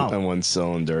snapped on one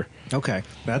cylinder. Okay,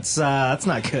 that's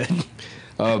not good.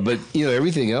 But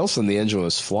everything else on the engine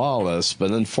was flawless. But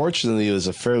unfortunately, it was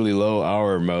a fairly low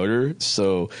hour motor,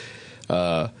 so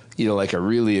like a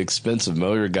really expensive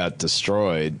motor got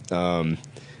destroyed,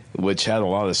 which had a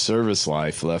lot of service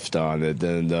life left on it.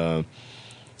 And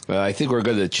I think we're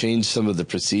going to change some of the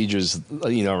procedures,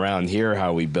 around here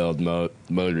how we build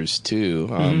motors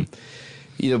too.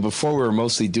 Before we were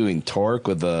mostly doing torque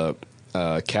with a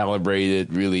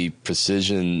calibrated, really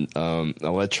precision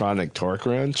electronic torque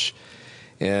wrench.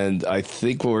 And I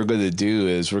think what we're going to do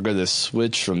is we're going to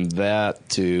switch from that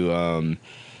to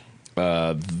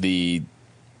the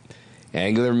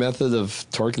angular method of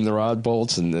torquing the rod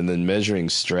bolts and then measuring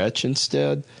stretch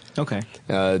instead. Okay.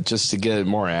 Just to get it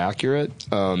more accurate.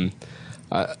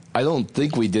 I don't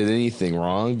think we did anything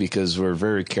wrong because we're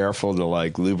very careful to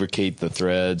lubricate the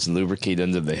threads and lubricate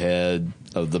under the head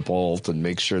of the bolt and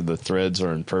make sure the threads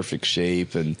are in perfect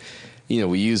shape. And,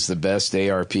 we use the best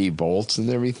ARP bolts and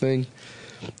everything.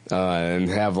 and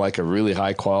have like a really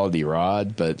high quality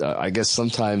rod. But I guess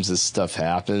sometimes this stuff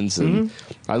happens, and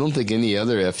I don't think any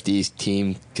other FD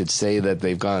team could say that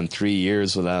they've gone 3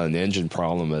 years without an engine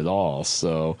problem at all.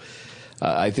 So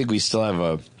I think we still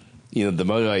have the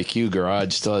MotoIQ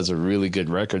garage still has a really good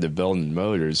record of building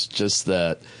motors. Just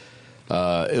that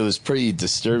it was pretty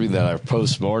disturbing that our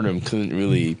post-mortem couldn't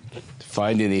really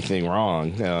find anything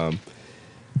wrong.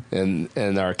 And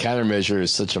our countermeasure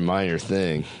is such a minor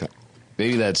thing.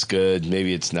 Maybe that's good.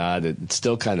 Maybe it's not. It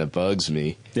still kind of bugs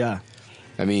me. Yeah.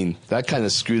 I mean, that kind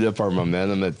of screwed up our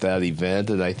momentum at that event,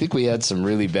 and I think we had some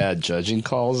really bad judging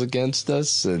calls against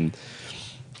us, and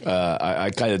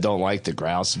I kind of don't like to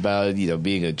grouse about it. You know,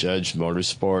 being a judge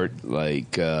motorsport,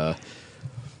 like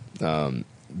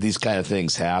these kind of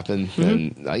things happen,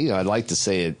 and I'd like to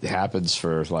say it happens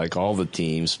for like all the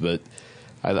teams, but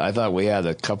I thought we had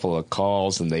a couple of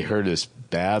calls and they hurt us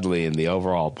badly in the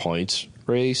overall points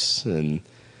race, and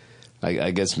I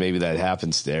guess maybe that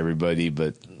happens to everybody,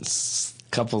 but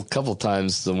couple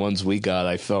times the ones we got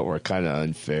I felt were kind of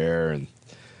unfair, and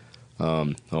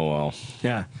oh well.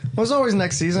 Yeah. Well, it's always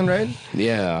next season, right?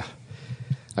 Yeah.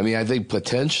 I mean, I think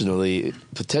potentially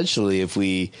if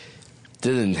we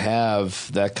didn't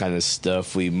have that kind of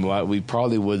stuff, we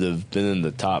probably would have been in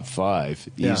the top 5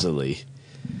 easily. Yeah.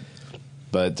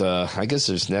 But I guess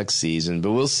there's next season.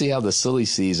 But we'll see how the silly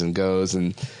season goes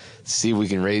and see if we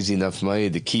can raise enough money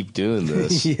to keep doing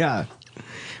this. Yeah.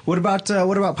 What about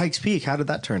Pikes Peak? How did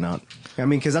that turn out? I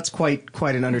mean, because that's quite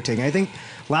an undertaking. I think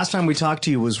last time we talked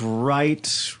to you was right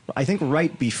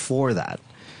before that.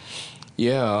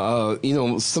 Yeah.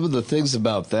 Some of the things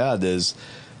about that is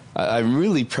I'm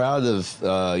really proud of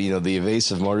the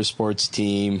Evasive Motorsports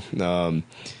team.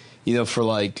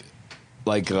 For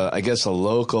I guess a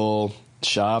local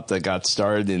shop that got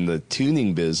started in the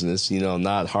tuning business,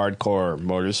 not hardcore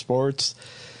motorsports,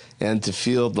 and to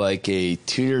field like a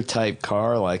tuner type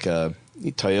car like a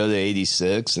Toyota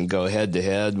 86 and go head to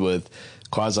head with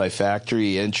quasi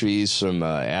factory entries from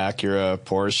Acura,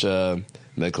 Porsche,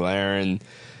 McLaren,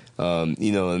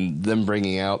 and them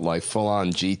bringing out like full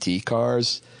on GT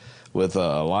cars with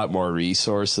a lot more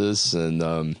resources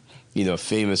and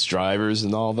famous drivers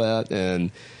and all that.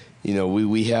 And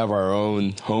we have our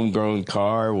own homegrown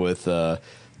car with,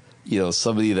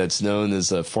 somebody that's known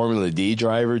as a Formula D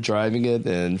driver driving it,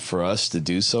 and for us to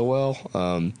do so well,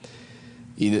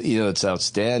 it's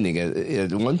outstanding.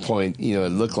 At one point, it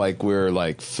looked like we were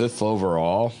like 5th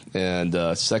overall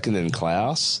and second in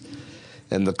class,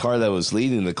 and the car that was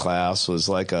leading the class was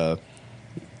like a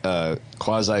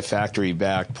quasi-factory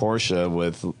backed Porsche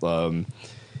with,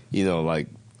 like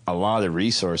a lot of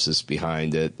resources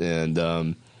behind it, and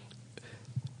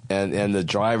the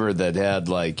driver that had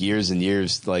like years and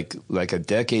years, like a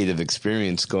decade of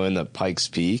experience going up Pikes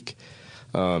Peak.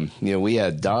 We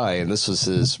had Dye, and this was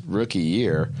his rookie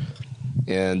year,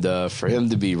 and for him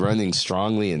to be running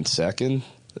strongly in second,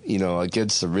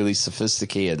 against a really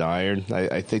sophisticated iron,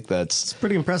 I think that's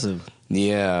pretty impressive.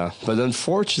 Yeah, but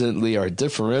unfortunately, our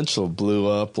differential blew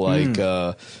up like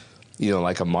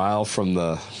like a mile from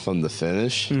the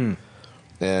finish.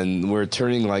 And we're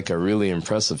turning like a really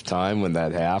impressive time when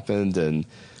that happened, and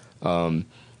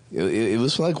it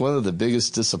was like one of the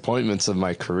biggest disappointments of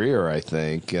my career, I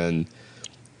think. And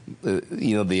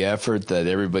the effort that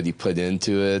everybody put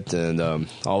into it, and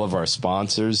all of our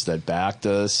sponsors that backed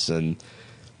us, and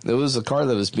it was a car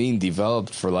that was being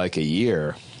developed for like a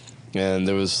year, and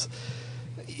there was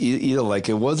like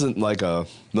it wasn't like a $1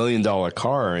 million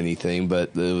car or anything,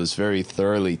 but it was very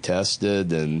thoroughly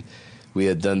tested, and we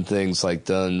had done things like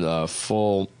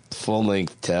full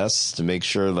length tests to make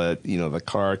sure that the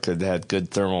car had good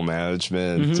thermal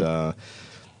management,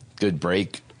 good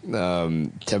brake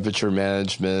temperature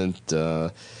management.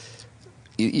 Like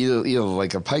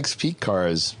a Pikes Peak car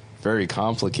is very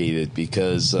complicated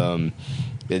because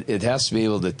it has to be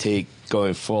able to take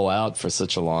going full out for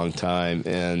such a long time,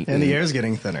 and the air's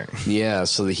getting thinner. Yeah,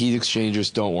 so the heat exchangers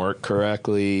don't work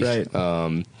correctly.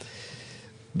 Right.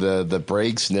 The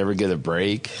brakes never get a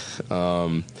break.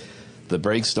 The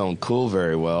brakes don't cool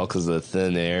very well because of the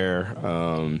thin air.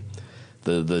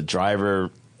 The driver,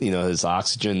 his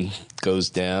oxygen goes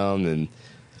down,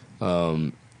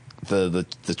 and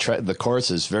the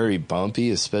course is very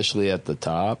bumpy, especially at the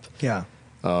top. Yeah.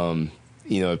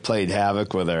 It played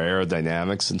havoc with our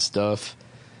aerodynamics and stuff.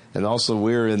 And also,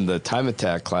 we're in the time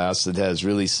attack class that has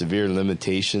really severe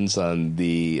limitations on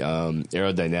the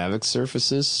aerodynamic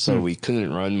surfaces, so we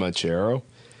couldn't run much aero.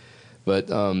 But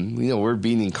we're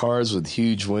beating cars with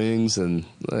huge wings and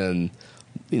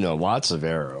lots of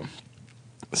aero.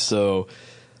 So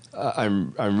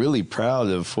I'm really proud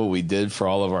of what we did for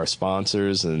all of our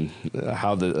sponsors and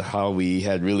how we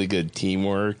had really good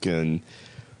teamwork and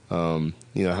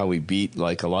how we beat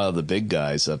like a lot of the big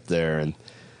guys up there, and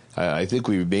I think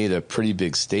we made a pretty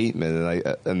big statement,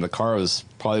 and the car was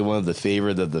probably one of the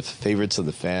favorites of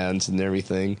the fans and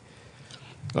everything.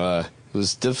 It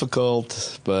was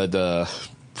difficult, but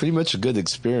pretty much a good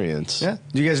experience. Yeah.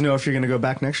 Do you guys know if you're going to go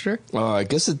back next year? I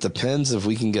guess it depends if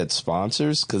we can get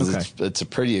sponsors, because it's a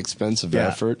pretty expensive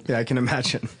effort. Yeah, I can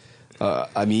imagine.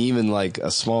 I mean, even like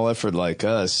a small effort like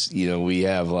us, we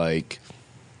have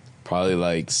probably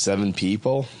like 7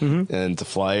 people, and to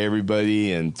fly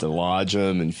everybody and to lodge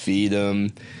them and feed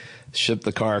them, ship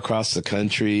the car across the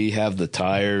country, have the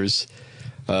tires.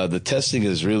 The testing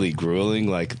is really grueling.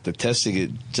 Like the testing,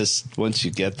 it just once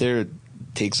you get there, it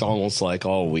takes almost like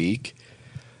all week.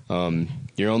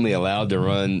 You're only allowed to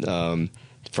run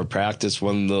for practice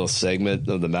one little segment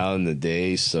of the mountain a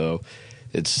day, so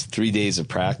it's 3 days of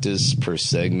practice per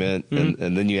segment,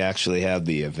 and then you actually have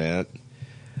the event.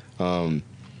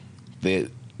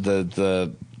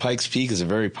 The Pikes Peak is a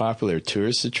very popular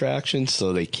tourist attraction,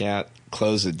 so they can't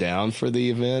close it down for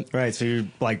the event. Right, so you're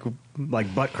like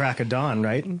butt crack of dawn,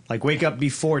 right? Like wake up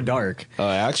before dark.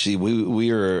 Actually,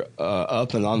 we were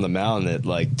up and on the mountain at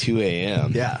like 2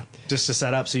 a.m. Yeah, just to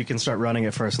set up so you can start running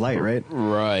at first light, right?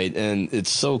 Right, and it's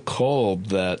so cold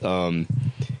that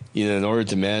in order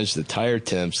to manage the tire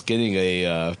temps, getting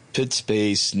a pit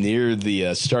space near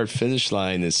the start-finish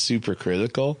line is super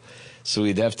critical. So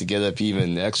we'd have to get up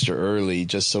even extra early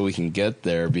just so we can get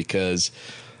there, because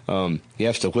you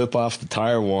have to whip off the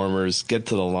tire warmers, get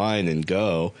to the line, and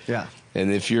go. Yeah.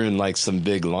 And if you're in like some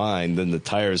big line, then the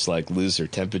tires like lose their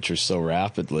temperature so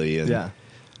rapidly.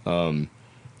 And,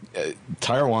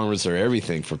 tire warmers are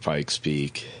everything for Pikes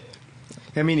Peak.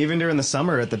 I mean, even during the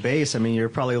summer at the base, I mean, you're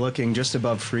probably looking just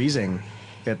above freezing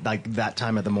at like that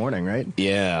time of the morning, right?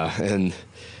 Yeah, and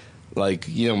my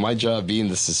job being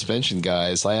the suspension guy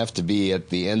is I have to be at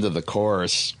the end of the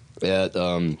course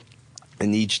in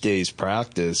each day's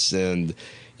practice, and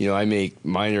I make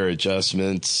minor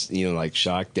adjustments, like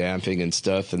shock damping and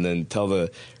stuff, and then tell the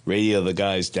radio the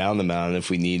guys down the mountain if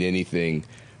we need anything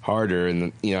harder,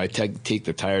 and I take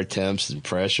the tire temps and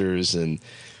pressures, and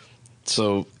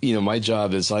so my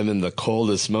job is I'm in the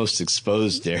coldest, most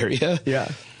exposed area. Yeah.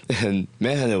 And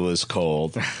man, it was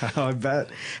cold. I bet.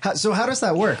 So how does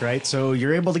that work, right? So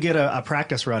you're able to get a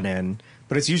practice run in,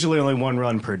 but it's usually only one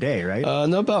run per day, right?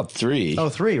 No, about 3. Oh,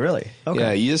 3, really? Okay.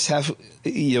 Yeah, you just have,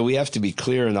 we have to be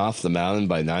clearing off the mountain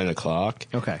by 9 o'clock.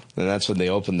 Okay. And that's when they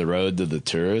open the road to the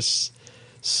tourists.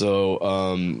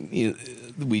 So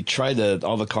we try to,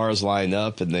 all the cars line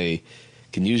up, and they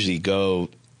can usually go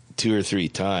 2 or 3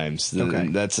 times. Okay.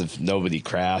 That's if nobody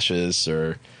crashes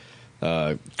or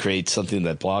creates something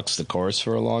that blocks the course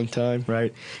for a long time.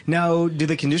 Right. Now, do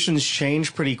the conditions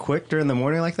change pretty quick during the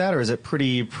morning like that, or is it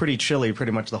pretty chilly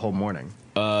pretty much the whole morning?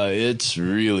 It's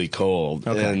really cold.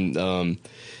 Okay. And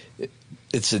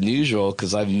it's unusual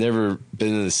because I've never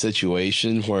been in a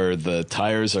situation where the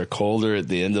tires are colder at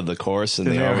the end of the course than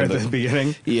they are at the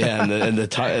beginning. Yeah, and the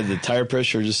tire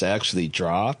pressure just actually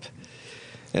drop.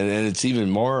 And then it's even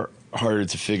more harder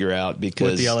to figure out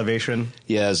because with the elevation.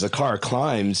 Yeah, as the car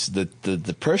climbs,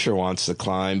 the pressure wants to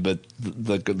climb, but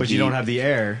you don't have the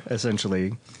air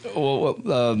essentially. Well,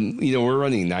 we're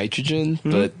running nitrogen,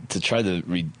 but to try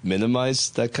to minimize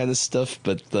that kind of stuff.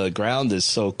 But the ground is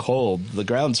so cold. The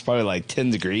ground's probably like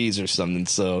 10 degrees or something.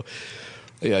 So,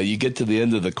 yeah, you get to the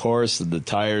end of the course and the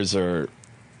tires are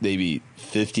maybe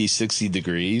 50, 60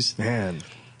 degrees. Man.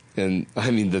 And,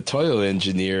 I mean, the Toyo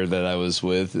engineer that I was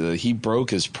with, he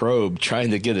broke his probe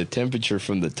trying to get a temperature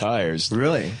from the tires.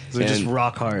 Really? So just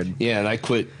rock hard. Yeah, and I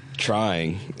quit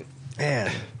trying. Man.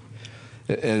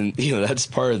 And, that's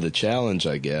part of the challenge,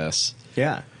 I guess.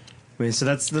 Yeah. I mean, so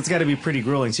that's got to be pretty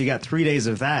grueling. So you got 3 days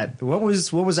of that. What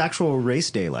was actual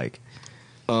race day like?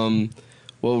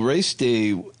 Well, race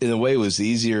day, in a way, was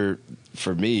easier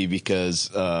for me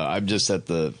because I'm just at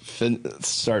the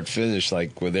start-finish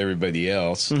like with everybody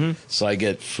else. So I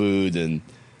get food and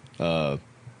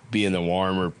be in a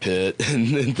warmer pit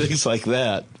and things like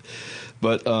that.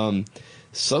 But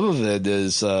some of it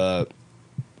is, I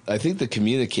think the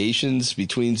communications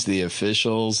between the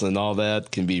officials and all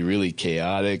that can be really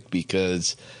chaotic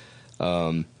because,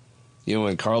 when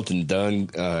Carlton Dunn,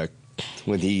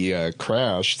 when he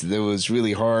crashed, it was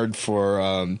really hard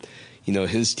for,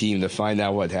 his team to find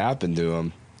out what happened to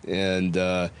him. And,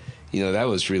 that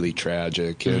was really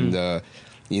tragic. And,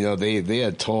 they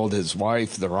had told his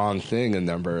wife the wrong thing a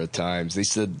number of times. They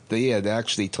said they had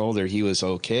actually told her he was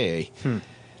okay.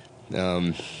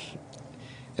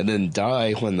 and then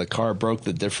die when the car broke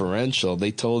the differential,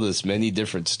 they told us many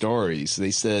different stories.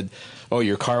 They said, oh,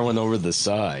 your car went over the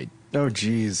side. Oh,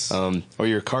 geez. Or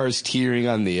your car's teetering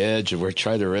on the edge and we're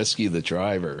trying to rescue the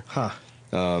driver. Huh.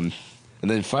 And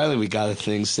then finally we got a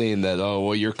thing saying that, oh,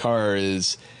 well, your car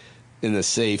is in a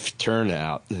safe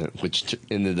turnout, which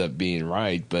ended up being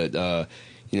right. But,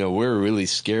 we're really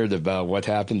scared about what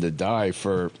happened to die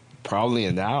for probably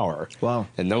an hour. Wow.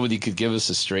 And nobody could give us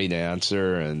a straight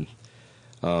answer. And,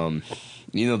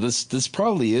 this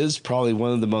probably is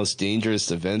one of the most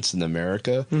dangerous events in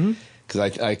America. Mm-hmm.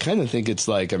 Because I kind of think it's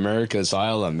like America's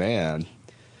Isle of Man.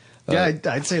 Yeah,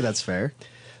 I'd say that's fair.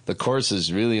 The course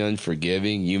is really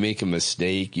unforgiving. You make a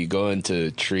mistake, you go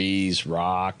into trees,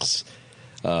 rocks,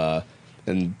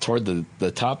 and toward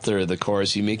the top there of the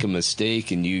course, you make a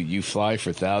mistake and you fly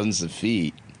for thousands of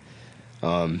feet.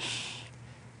 So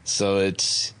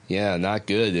it's, not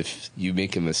good if you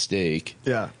make a mistake.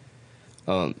 Yeah.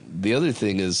 The other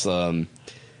thing is, the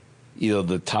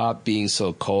top being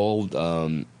so cold,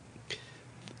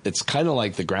 it's kind of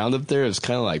like the ground up there is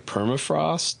kind of like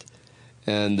permafrost,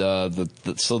 and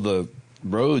so the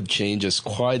road changes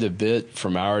quite a bit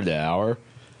from hour to hour.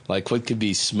 Like what could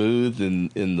be smooth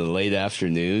in the late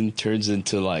afternoon turns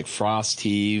into like frost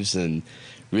heaves and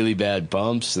really bad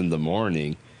bumps in the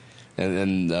morning,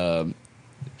 and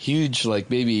huge, like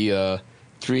maybe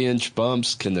 3-inch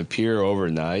bumps can appear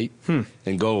overnight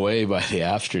and go away by the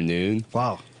afternoon.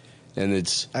 Wow. And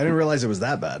I didn't realize it was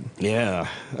that bad. Yeah,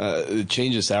 it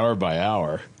changes hour by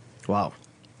hour. Wow.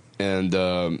 And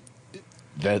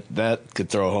that could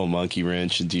throw a whole monkey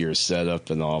wrench into your setup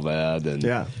and all that. And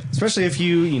yeah, especially if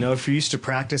you're used to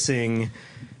practicing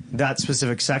that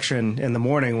specific section in the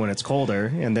morning when it's colder,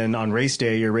 and then on race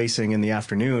day you're racing in the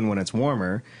afternoon when it's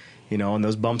warmer, and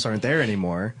those bumps aren't there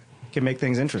anymore. It can make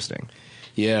things interesting.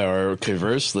 Yeah, or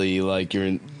conversely, like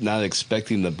you're not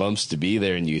expecting the bumps to be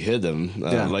there and you hit them.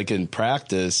 Like in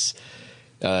practice,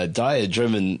 Di had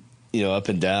driven, up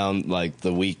and down like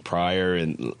the week prior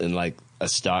in like a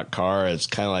stock car. It's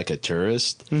kind of like a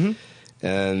tourist. Mm-hmm.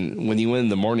 And when he went in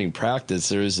the morning practice,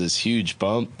 there was this huge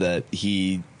bump that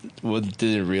he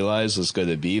didn't realize was going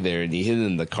to be there, and he hit it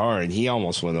in the car, and he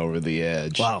almost went over the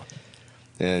edge. Wow.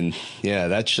 And,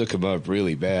 that shook him up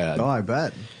really bad. Oh, I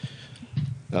bet.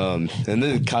 And then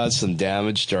it caused some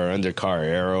damage to our undercar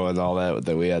aero and all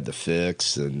that we had to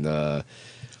fix. And,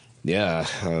 we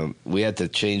had to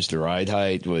change the ride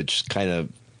height, which kind of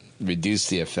reduced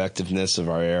the effectiveness of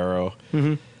our aero.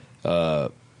 Mm-hmm.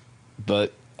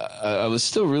 But I was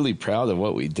still really proud of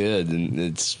what we did, and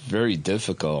it's very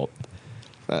difficult.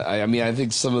 I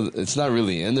think it's not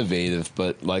really innovative,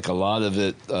 but like a lot of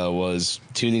it was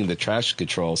tuning the traction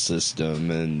control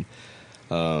system, and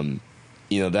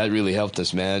that really helped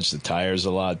us manage the tires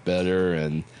a lot better.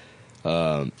 And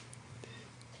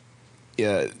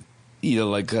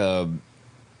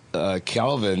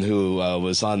Calvin, who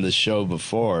was on the show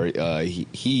before,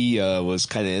 he was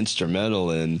kind of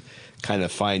instrumental in kind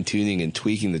of fine tuning and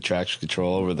tweaking the traction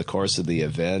control over the course of the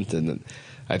event, and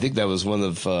I think that was one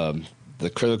of the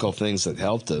critical things that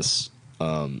helped us,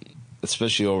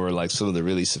 especially over like some of the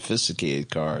really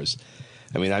sophisticated cars.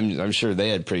 I mean, I'm sure they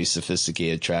had pretty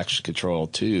sophisticated traction control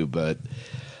too, but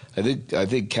I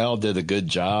think Cal did a good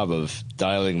job of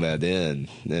dialing that in,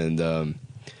 and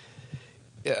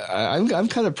I'm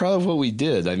kind of proud of what we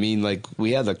did. I mean, like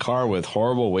we had a car with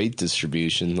horrible weight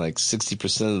distribution, like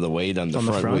 60% of the weight on the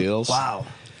front wheels. Wow.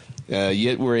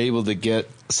 Yet we're able to get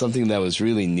something that was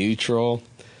really neutral,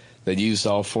 that used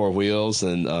all four wheels,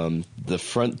 and the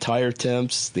front tire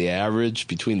temps, the average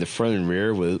between the front and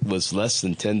rear was less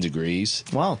than 10 degrees.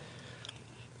 Wow.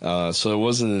 So it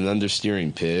wasn't an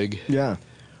understeering pig. Yeah.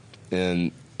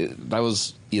 And that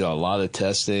was, a lot of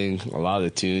testing, a lot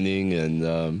of tuning,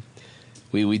 and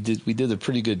we did a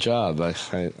pretty good job.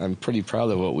 I'm pretty proud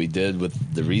of what we did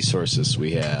with the resources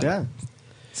we had. Yeah.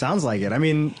 Sounds like it. I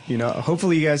mean,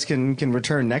 hopefully you guys can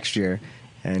return next year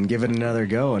and give it another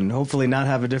go, and hopefully not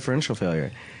have a differential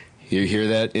failure. You hear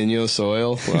that, Inyo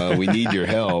Soil? We need your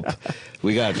help.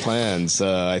 We got plans.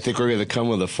 I think we're going to come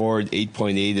with a Ford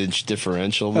 8.8-inch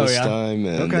differential this time,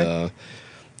 and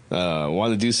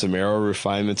want to do some aero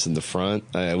refinements in the front.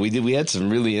 We had some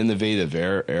really innovative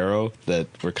aero that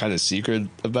we're kind of secret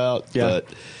about, but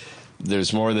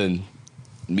there's more than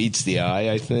meets the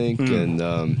eye, I think,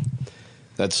 and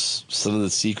that's some of the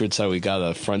secrets how we got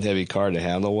a front-heavy car to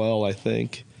handle well, I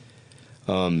think.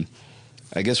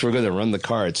 I guess we're going to run the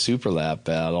car at Super Lap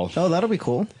Battle. Oh, that'll be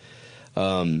cool.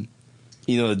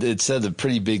 It's at a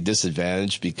pretty big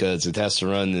disadvantage because it has to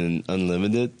run in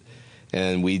unlimited,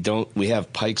 and we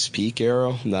have Pikes Peak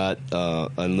aero, not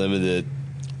unlimited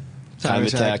Time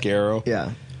Attack Aero.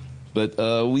 Yeah. But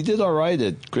we did all right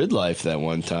at Grid Life that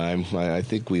one time. I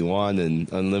think we won in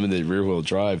unlimited rear-wheel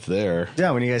drive there.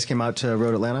 Yeah, when you guys came out to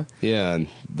Road Atlanta. Yeah, and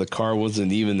the car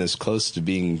wasn't even as close to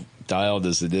being dialed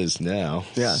as it is now.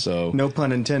 Yeah, so no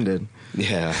pun intended.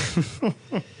 Yeah.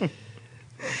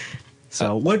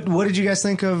 So what did you guys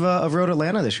think of Road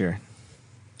Atlanta this year?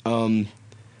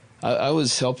 I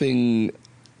was helping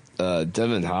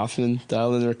Devin Hoffman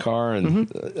dial in her car, and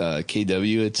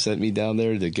KW had sent me down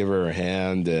there to give her a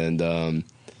hand. And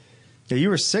yeah, you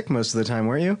were sick most of the time,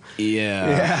 weren't you?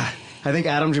 Yeah. I think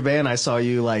Adam Jaban, I saw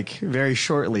you like very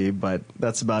shortly, but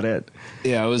that's about it.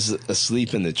 Yeah, I was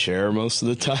asleep in the chair most of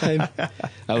the time.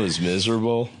 I was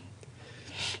miserable.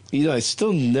 I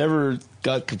still never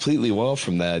got completely well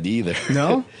from that either.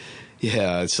 No?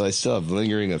 Yeah, so I still have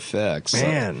lingering effects.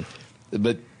 Man.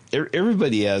 But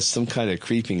everybody has some kind of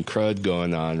creeping crud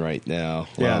going on right now.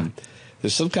 Yeah.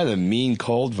 There's some kind of mean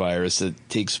cold virus that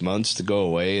takes months to go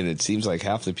away, and it seems like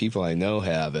half the people I know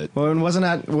have it. Well, and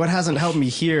what hasn't helped me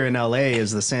here in LA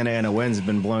is the Santa Ana winds have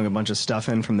been blowing a bunch of stuff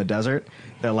in from the desert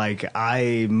that like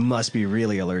I must be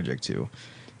really allergic to,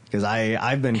 because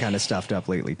I've been kind of stuffed up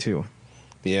lately too.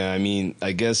 Yeah, I mean,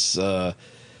 I guess I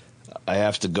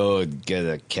have to go and get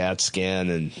a CAT scan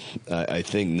and I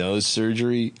think nose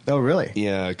surgery. Oh, really?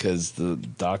 Yeah, because the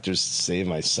doctors say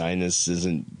my sinus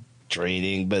isn't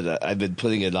draining, but I've been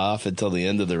putting it off until the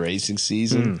end of the racing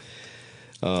season.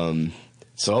 So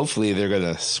hopefully they're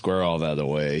going to square all that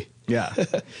away. Yeah.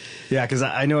 Yeah, because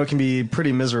I know it can be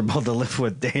pretty miserable to live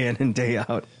with day in and day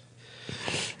out.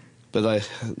 But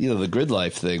the Grid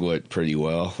Life thing went pretty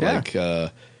well. Yeah. Like,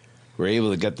 we're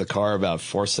able to get the car about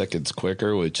 4 seconds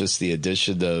quicker with just the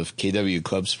addition of KW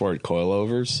Club Sport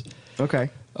coilovers. Okay.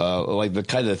 Like the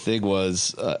kind of thing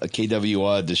was KW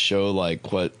wanted to show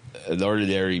like what an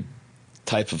ordinary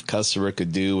type of customer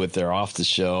could do with their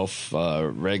off-the-shelf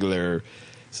regular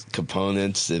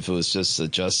components if it was just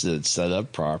adjusted and set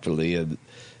up properly. And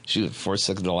shoot, 4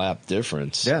 second a lap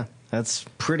difference. Yeah, that's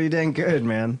pretty dang good,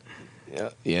 man.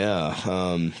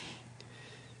 Yeah.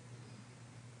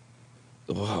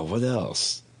 Wow, what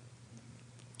else?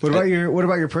 What about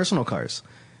your personal cars?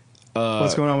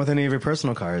 What's going on with any of your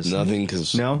personal cars? Nothing,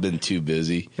 because No? I've been too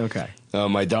busy. Okay.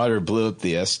 My daughter blew up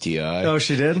the STI. Oh,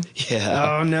 she did?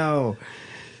 Yeah. Oh, no.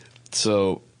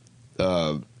 So,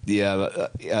 IAG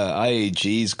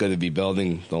is going to be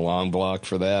building the long block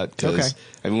for that. Cause, Okay.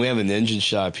 I mean, we have an engine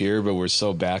shop here, but we're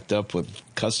so backed up with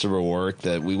customer work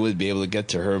that we wouldn't be able to get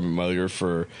to her motor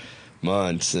for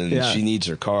months, and Yeah. she needs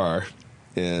her car.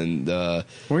 And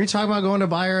Were you talking about going to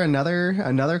buy her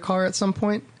another car at some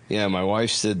point? yeah, my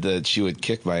wife said that she would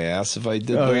kick my ass if I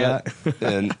did Oh, that. yeah.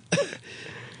 And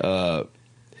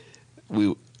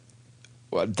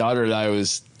daughter and I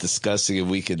was discussing if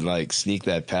we could like sneak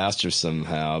that past her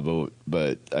somehow,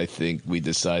 but I think we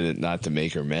decided not to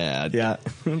make her mad. Yeah,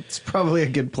 it's probably a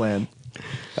good plan.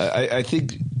 I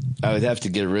think I would have to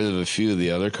get rid of a few of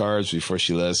the other cars before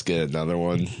she let us get another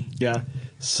one. Yeah.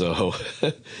 So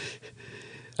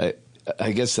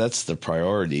I guess that's the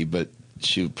priority, but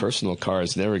shoot, personal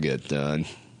cars never get done.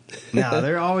 No,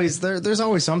 there's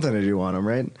always something to do on them,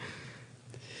 right?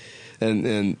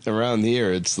 And around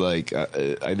here, it's like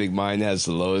I think mine has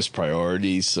the lowest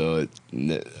priority, so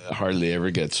it hardly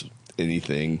ever gets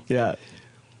anything. Yeah.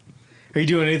 Are you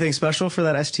doing anything special for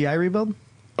that STI rebuild?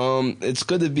 It's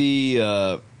going to be,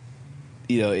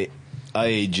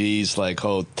 IAG's like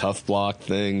whole tough block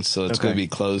thing, so it's going to be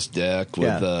closed deck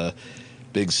with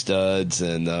big studs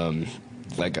and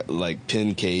like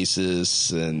pin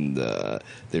cases and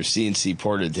their CNC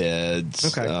ported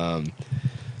heads. Okay.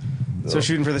 So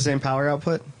shooting for the same power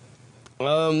output?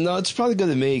 No, it's probably going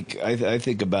to make, I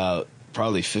think, about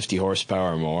probably 50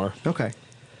 horsepower more. Okay.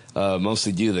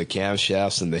 Mostly due to the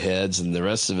camshafts and the heads, and the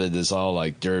rest of it is all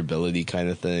like durability kind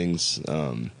of things.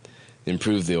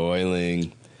 Improve the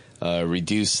oiling,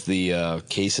 reduce the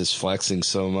cases flexing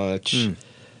so much.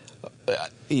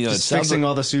 Just fixing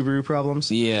all the Subaru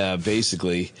problems? Yeah,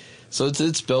 basically. So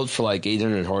it's built for like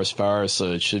 800 horsepower,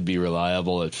 so it should be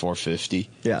reliable at 450.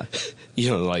 Yeah.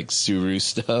 Like Subaru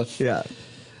stuff. Yeah.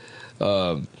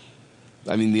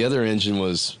 I mean, the other engine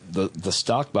was the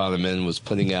stock bottom end was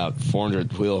putting out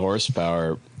 400 wheel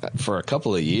horsepower for a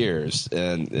couple of years,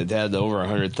 and it had over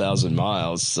 100,000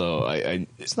 miles. So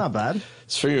it's not bad. I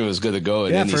was figuring it was going to go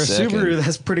at any for a second. Subaru,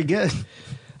 that's pretty good.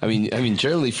 I mean,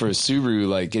 generally for a Subaru,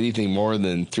 like anything more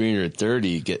than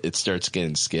 330, it starts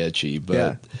getting sketchy.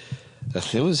 But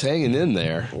it was hanging in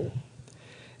there,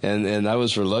 and I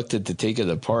was reluctant to take it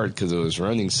apart because it was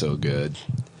running so good.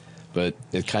 But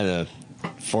it kind of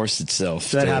forced itself.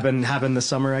 So that happened this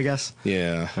summer, I guess?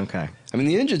 Yeah. Okay. I mean,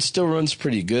 the engine still runs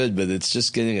pretty good, but it's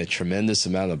just getting a tremendous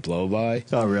amount of blow-by.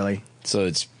 Oh, really? So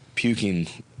it's puking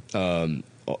oil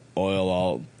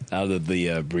all out of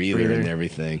the breather and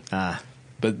everything. Ah.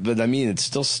 But I mean, it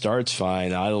still starts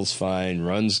fine, idles fine,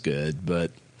 runs good,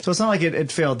 but... So it's not like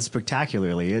it failed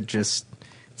spectacularly. It's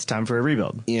time for a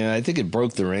rebuild. Yeah, I think it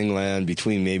broke the ringland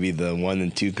between maybe the 1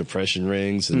 and 2 compression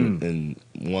rings and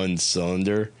one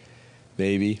cylinder,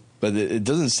 maybe. But it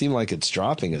doesn't seem like it's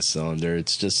dropping a cylinder.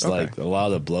 It's just like a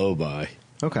lot of blow-by.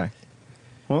 Okay.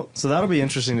 Well, so that'll be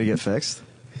interesting to get fixed.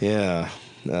 Yeah.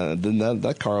 Then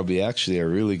that car will be actually a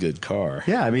really good car.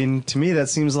 Yeah, I mean, to me, that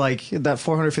seems like that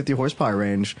 450 horsepower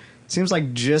range seems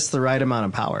like just the right amount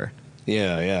of power.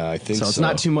 Yeah, I think so. So it's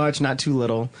not too much, not too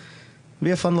little. It'll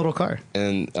be a fun little car.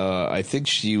 And I think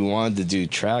she wanted to do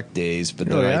track days, but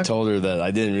then I told her that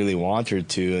I didn't really want her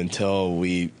to until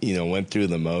we, went through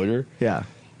the motor. Yeah.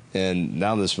 And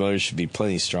now this motor should be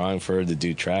plenty strong for her to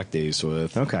do track days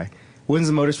with. Okay. When's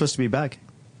the motor supposed to be back?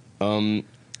 Well,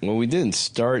 we didn't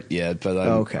start yet, but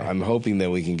I'm hoping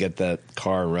that we can get that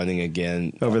car running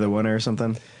again. Over the winter or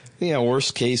something? Yeah,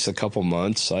 worst case, a couple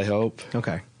months, I hope.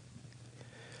 Okay.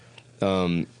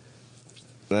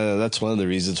 That's one of the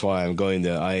reasons why I'm going to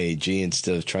IAG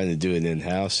instead of trying to do it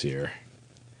in-house here.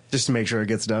 Just to make sure it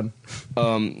gets done?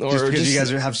 Or just because you guys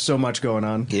have so much going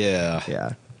on? Yeah.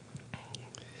 Yeah.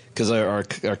 Because our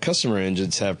customer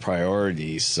engines have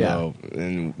priorities,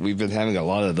 and we've been having a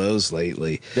lot of those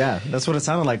lately. Yeah, that's what it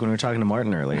sounded like when we were talking to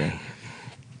Martin earlier.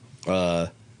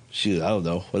 Shoot, I don't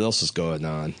know. What else is going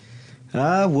on?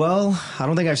 Well, I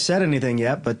don't think I've said anything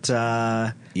yet, but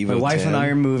my wife and I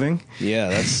are moving.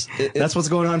 Yeah, that's what's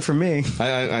going on for me.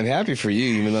 I'm happy for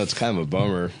you, even though it's kind of a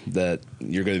bummer that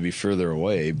you're going to be further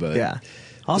away. But yeah,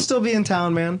 I'll still be in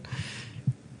town, man.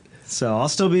 So I'll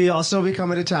still be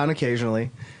coming to town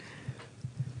occasionally.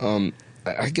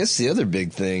 I guess the other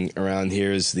big thing around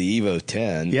here is the Evo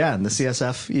 10. Yeah, and the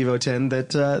CSF Evo 10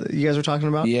 that you guys were talking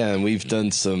about. Yeah, and we've done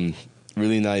some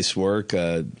really nice work,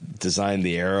 designed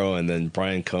the aero, and then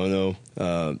Brian Kono,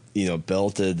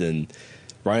 belted. And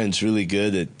Brian's really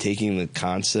good at taking the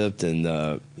concept and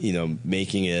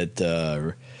making it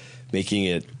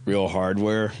real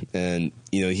hardware. And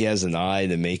he has an eye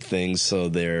to make things so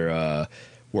they're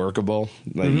workable.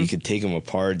 Like you could take them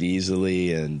apart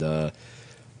easily, and a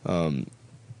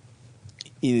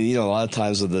lot of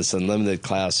times with this unlimited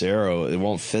class aero, it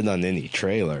won't fit on any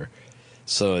trailer,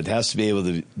 so it has to be able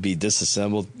to be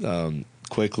disassembled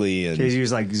quickly. And do you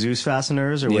use like Zeus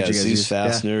fasteners, or what you guys Zeus use?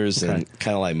 Fasteners, and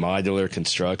kind of like modular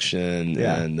construction,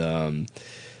 and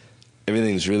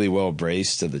everything's really well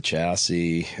braced to the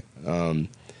chassis. And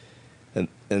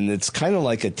it's kind of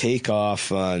like a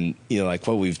takeoff on like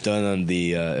what we've done on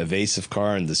the Evasive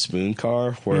car and the Spoon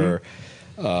car, where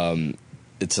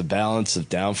it's a balance of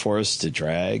downforce to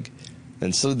drag.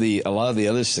 And so a lot of the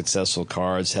other successful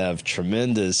cars have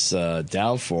tremendous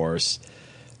downforce,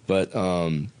 but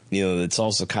it's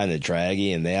also kind of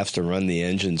draggy, and they have to run the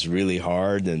engines really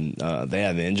hard, and they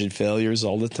have engine failures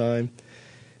all the time.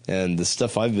 And the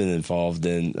stuff I've been involved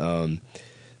in,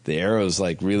 the aero's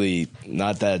like really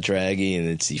not that draggy, and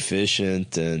it's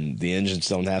efficient, and the engines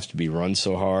don't have to be run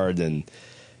so hard, and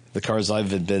the cars I've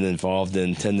been involved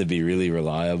in tend to be really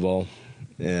reliable.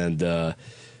 And but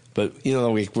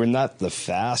we're not the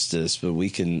fastest, but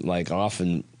we can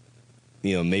often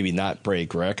maybe not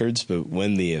break records but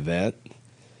win the event.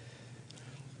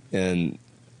 And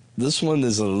this one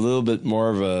is a little bit more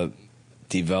of a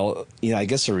I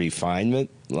guess a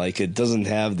refinement. Like, it doesn't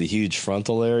have the huge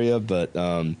frontal area, but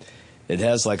it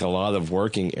has a lot of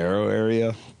working aero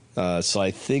area. So I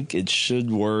think it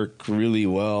should work really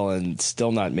well and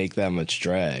still not make that much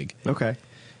drag. Okay.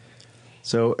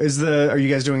 So are you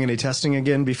guys doing any testing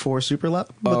again before Superlap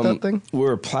with that thing? We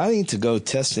were planning to go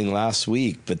testing last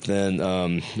week, but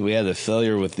then we had a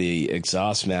failure with the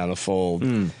exhaust manifold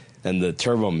and the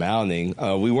turbo mounting.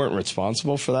 We weren't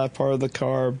responsible for that part of the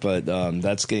car, but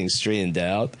that's getting straightened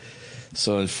out.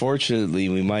 So unfortunately,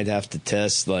 we might have to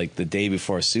test the day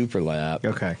before Superlap.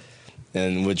 Okay.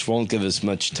 And which won't give us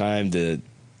much time to,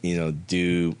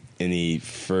 do any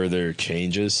further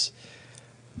changes.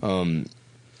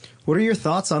 What are your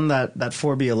thoughts on that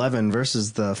 4B11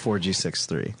 versus the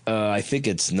 4G63? I think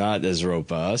it's not as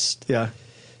robust. Yeah.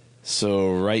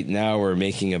 So right now we're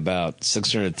making about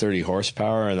 630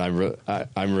 horsepower, and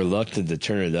I'm reluctant to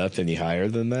turn it up any higher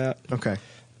than that. Okay.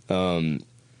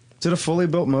 Is it a fully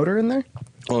built motor in there?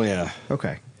 Oh yeah.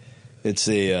 Okay. It's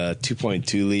a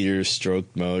 2.2 liter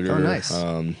stroke motor. Oh, nice.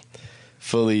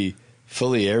 Fully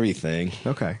everything.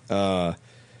 Okay.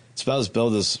 It's about as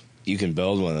built as you can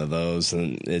build one of those,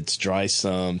 and it's dry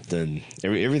sumped, and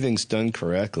everything's done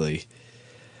correctly.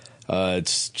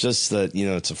 It's just that,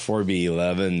 it's a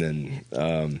 4B11,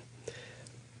 and,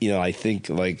 I think,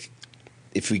 like,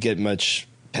 if we get much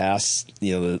past,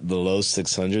 the low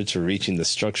 600s, we're reaching the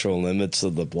structural limits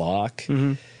of the block,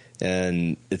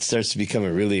 and it starts to become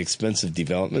a really expensive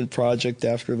development project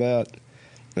after that.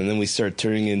 And then we start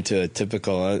turning into a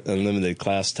typical unlimited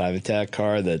class time attack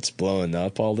car that's blowing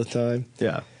up all the time.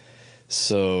 Yeah.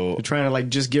 So you're trying to like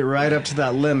just get right up to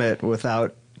that limit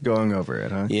without going over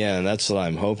it, huh? Yeah, and that's what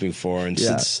I'm hoping for. And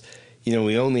since,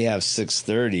 we only have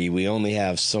 630, we only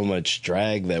have so much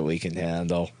drag that we can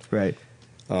handle. Right.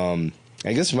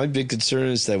 I guess my big concern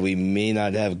is that we may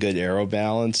not have good aero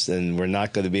balance, and we're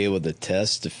not going to be able to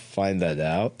test to find that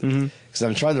out. Because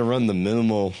I'm trying to run the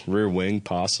minimal rear wing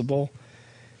possible.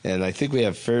 And I think we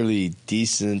have fairly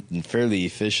decent and fairly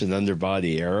efficient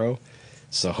underbody aero.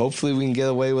 So hopefully we can get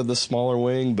away with a smaller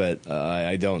wing, but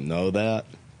I don't know that.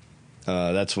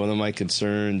 That's one of my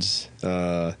concerns.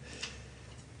 And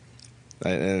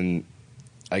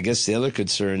I guess the other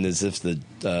concern is if the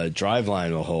driveline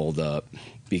will hold up,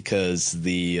 because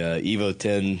the Evo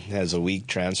 10 has a weak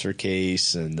transfer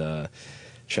case, and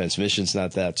transmission's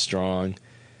not that strong.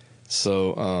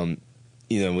 So,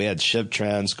 we had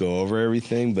ShipTrans go over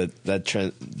everything, but that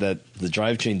the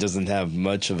drivetrain doesn't have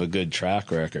much of a good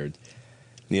track record.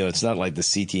 It's not like the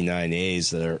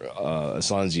CT9As that are,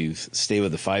 as long as you stay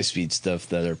with the 5-speed stuff,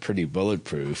 that are pretty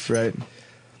bulletproof. Right.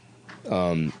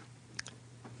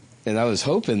 And I was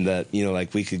hoping that,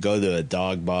 like we could go to a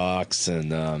dog box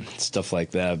and stuff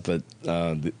like that, but,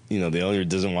 the owner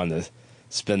doesn't want to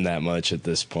spend that much at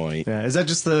this point. Yeah. Is that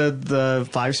just the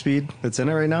 5-speed that's in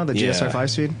it right now, the GSR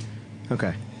 5-speed?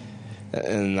 Okay.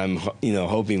 And I'm,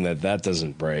 hoping that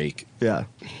doesn't break. Yeah.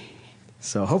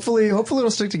 So hopefully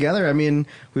it'll stick together. I mean,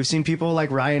 we've seen people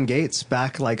like Ryan Gates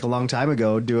back like a long time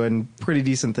ago doing pretty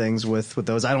decent things with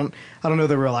those. I don't know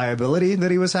the reliability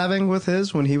that he was having with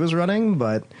his when he was running,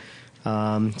 but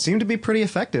seemed to be pretty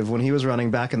effective when he was running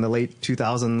back in the late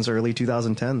 2000s, early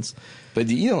 2010s. But,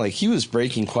 like he was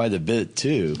breaking quite a bit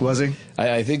too. Was he?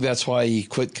 I think that's why he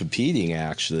quit competing,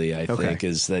 actually, I think,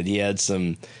 is that he had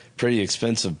some pretty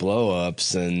expensive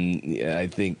blow-ups, and I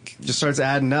think just starts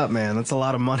adding up, man. That's a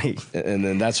lot of money. And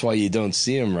then that's why you don't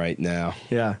see him right now.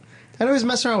 Yeah. I know he's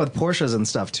messing around with Porsches and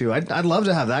stuff, too. I'd love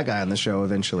to have that guy on the show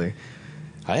eventually.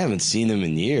 I haven't seen him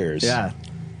in years. Yeah.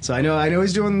 So I know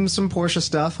he's doing some Porsche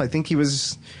stuff. I think he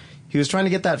was trying to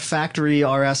get that factory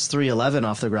RS 311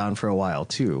 off the ground for a while,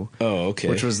 too. Oh, okay.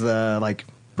 Which was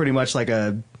pretty much like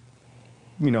an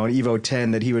Evo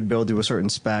 10 that he would build to a certain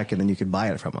spec, and then you could buy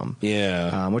it from him.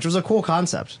 Yeah. Which was a cool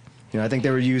concept. I think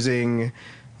they were using,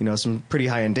 some pretty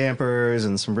high-end dampers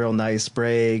and some real nice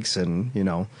brakes, and,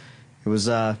 it was,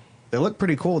 they looked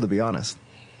pretty cool, to be honest.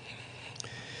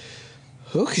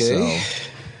 Okay. So,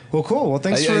 well, cool. Well,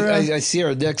 thanks for... I see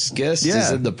our next guest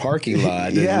is in the parking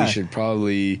lot, and we should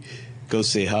probably go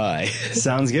say hi.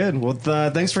 Sounds good. Well,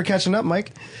 thanks for catching up,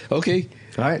 Mike. Okay.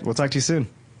 All right. We'll talk to you soon.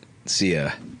 See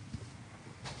ya.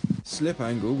 Slip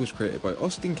Angle was created by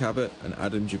Austin Cabot and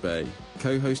Adam Jabay,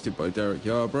 co-hosted by Derek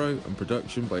Yarbrough, and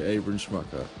production by Abram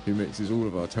Schmucker, who mixes all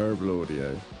of our terrible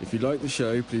audio. If you like the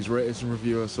show, please rate us and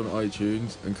review us on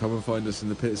iTunes, and come and find us in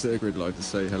the pits at a grid light to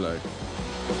say hello.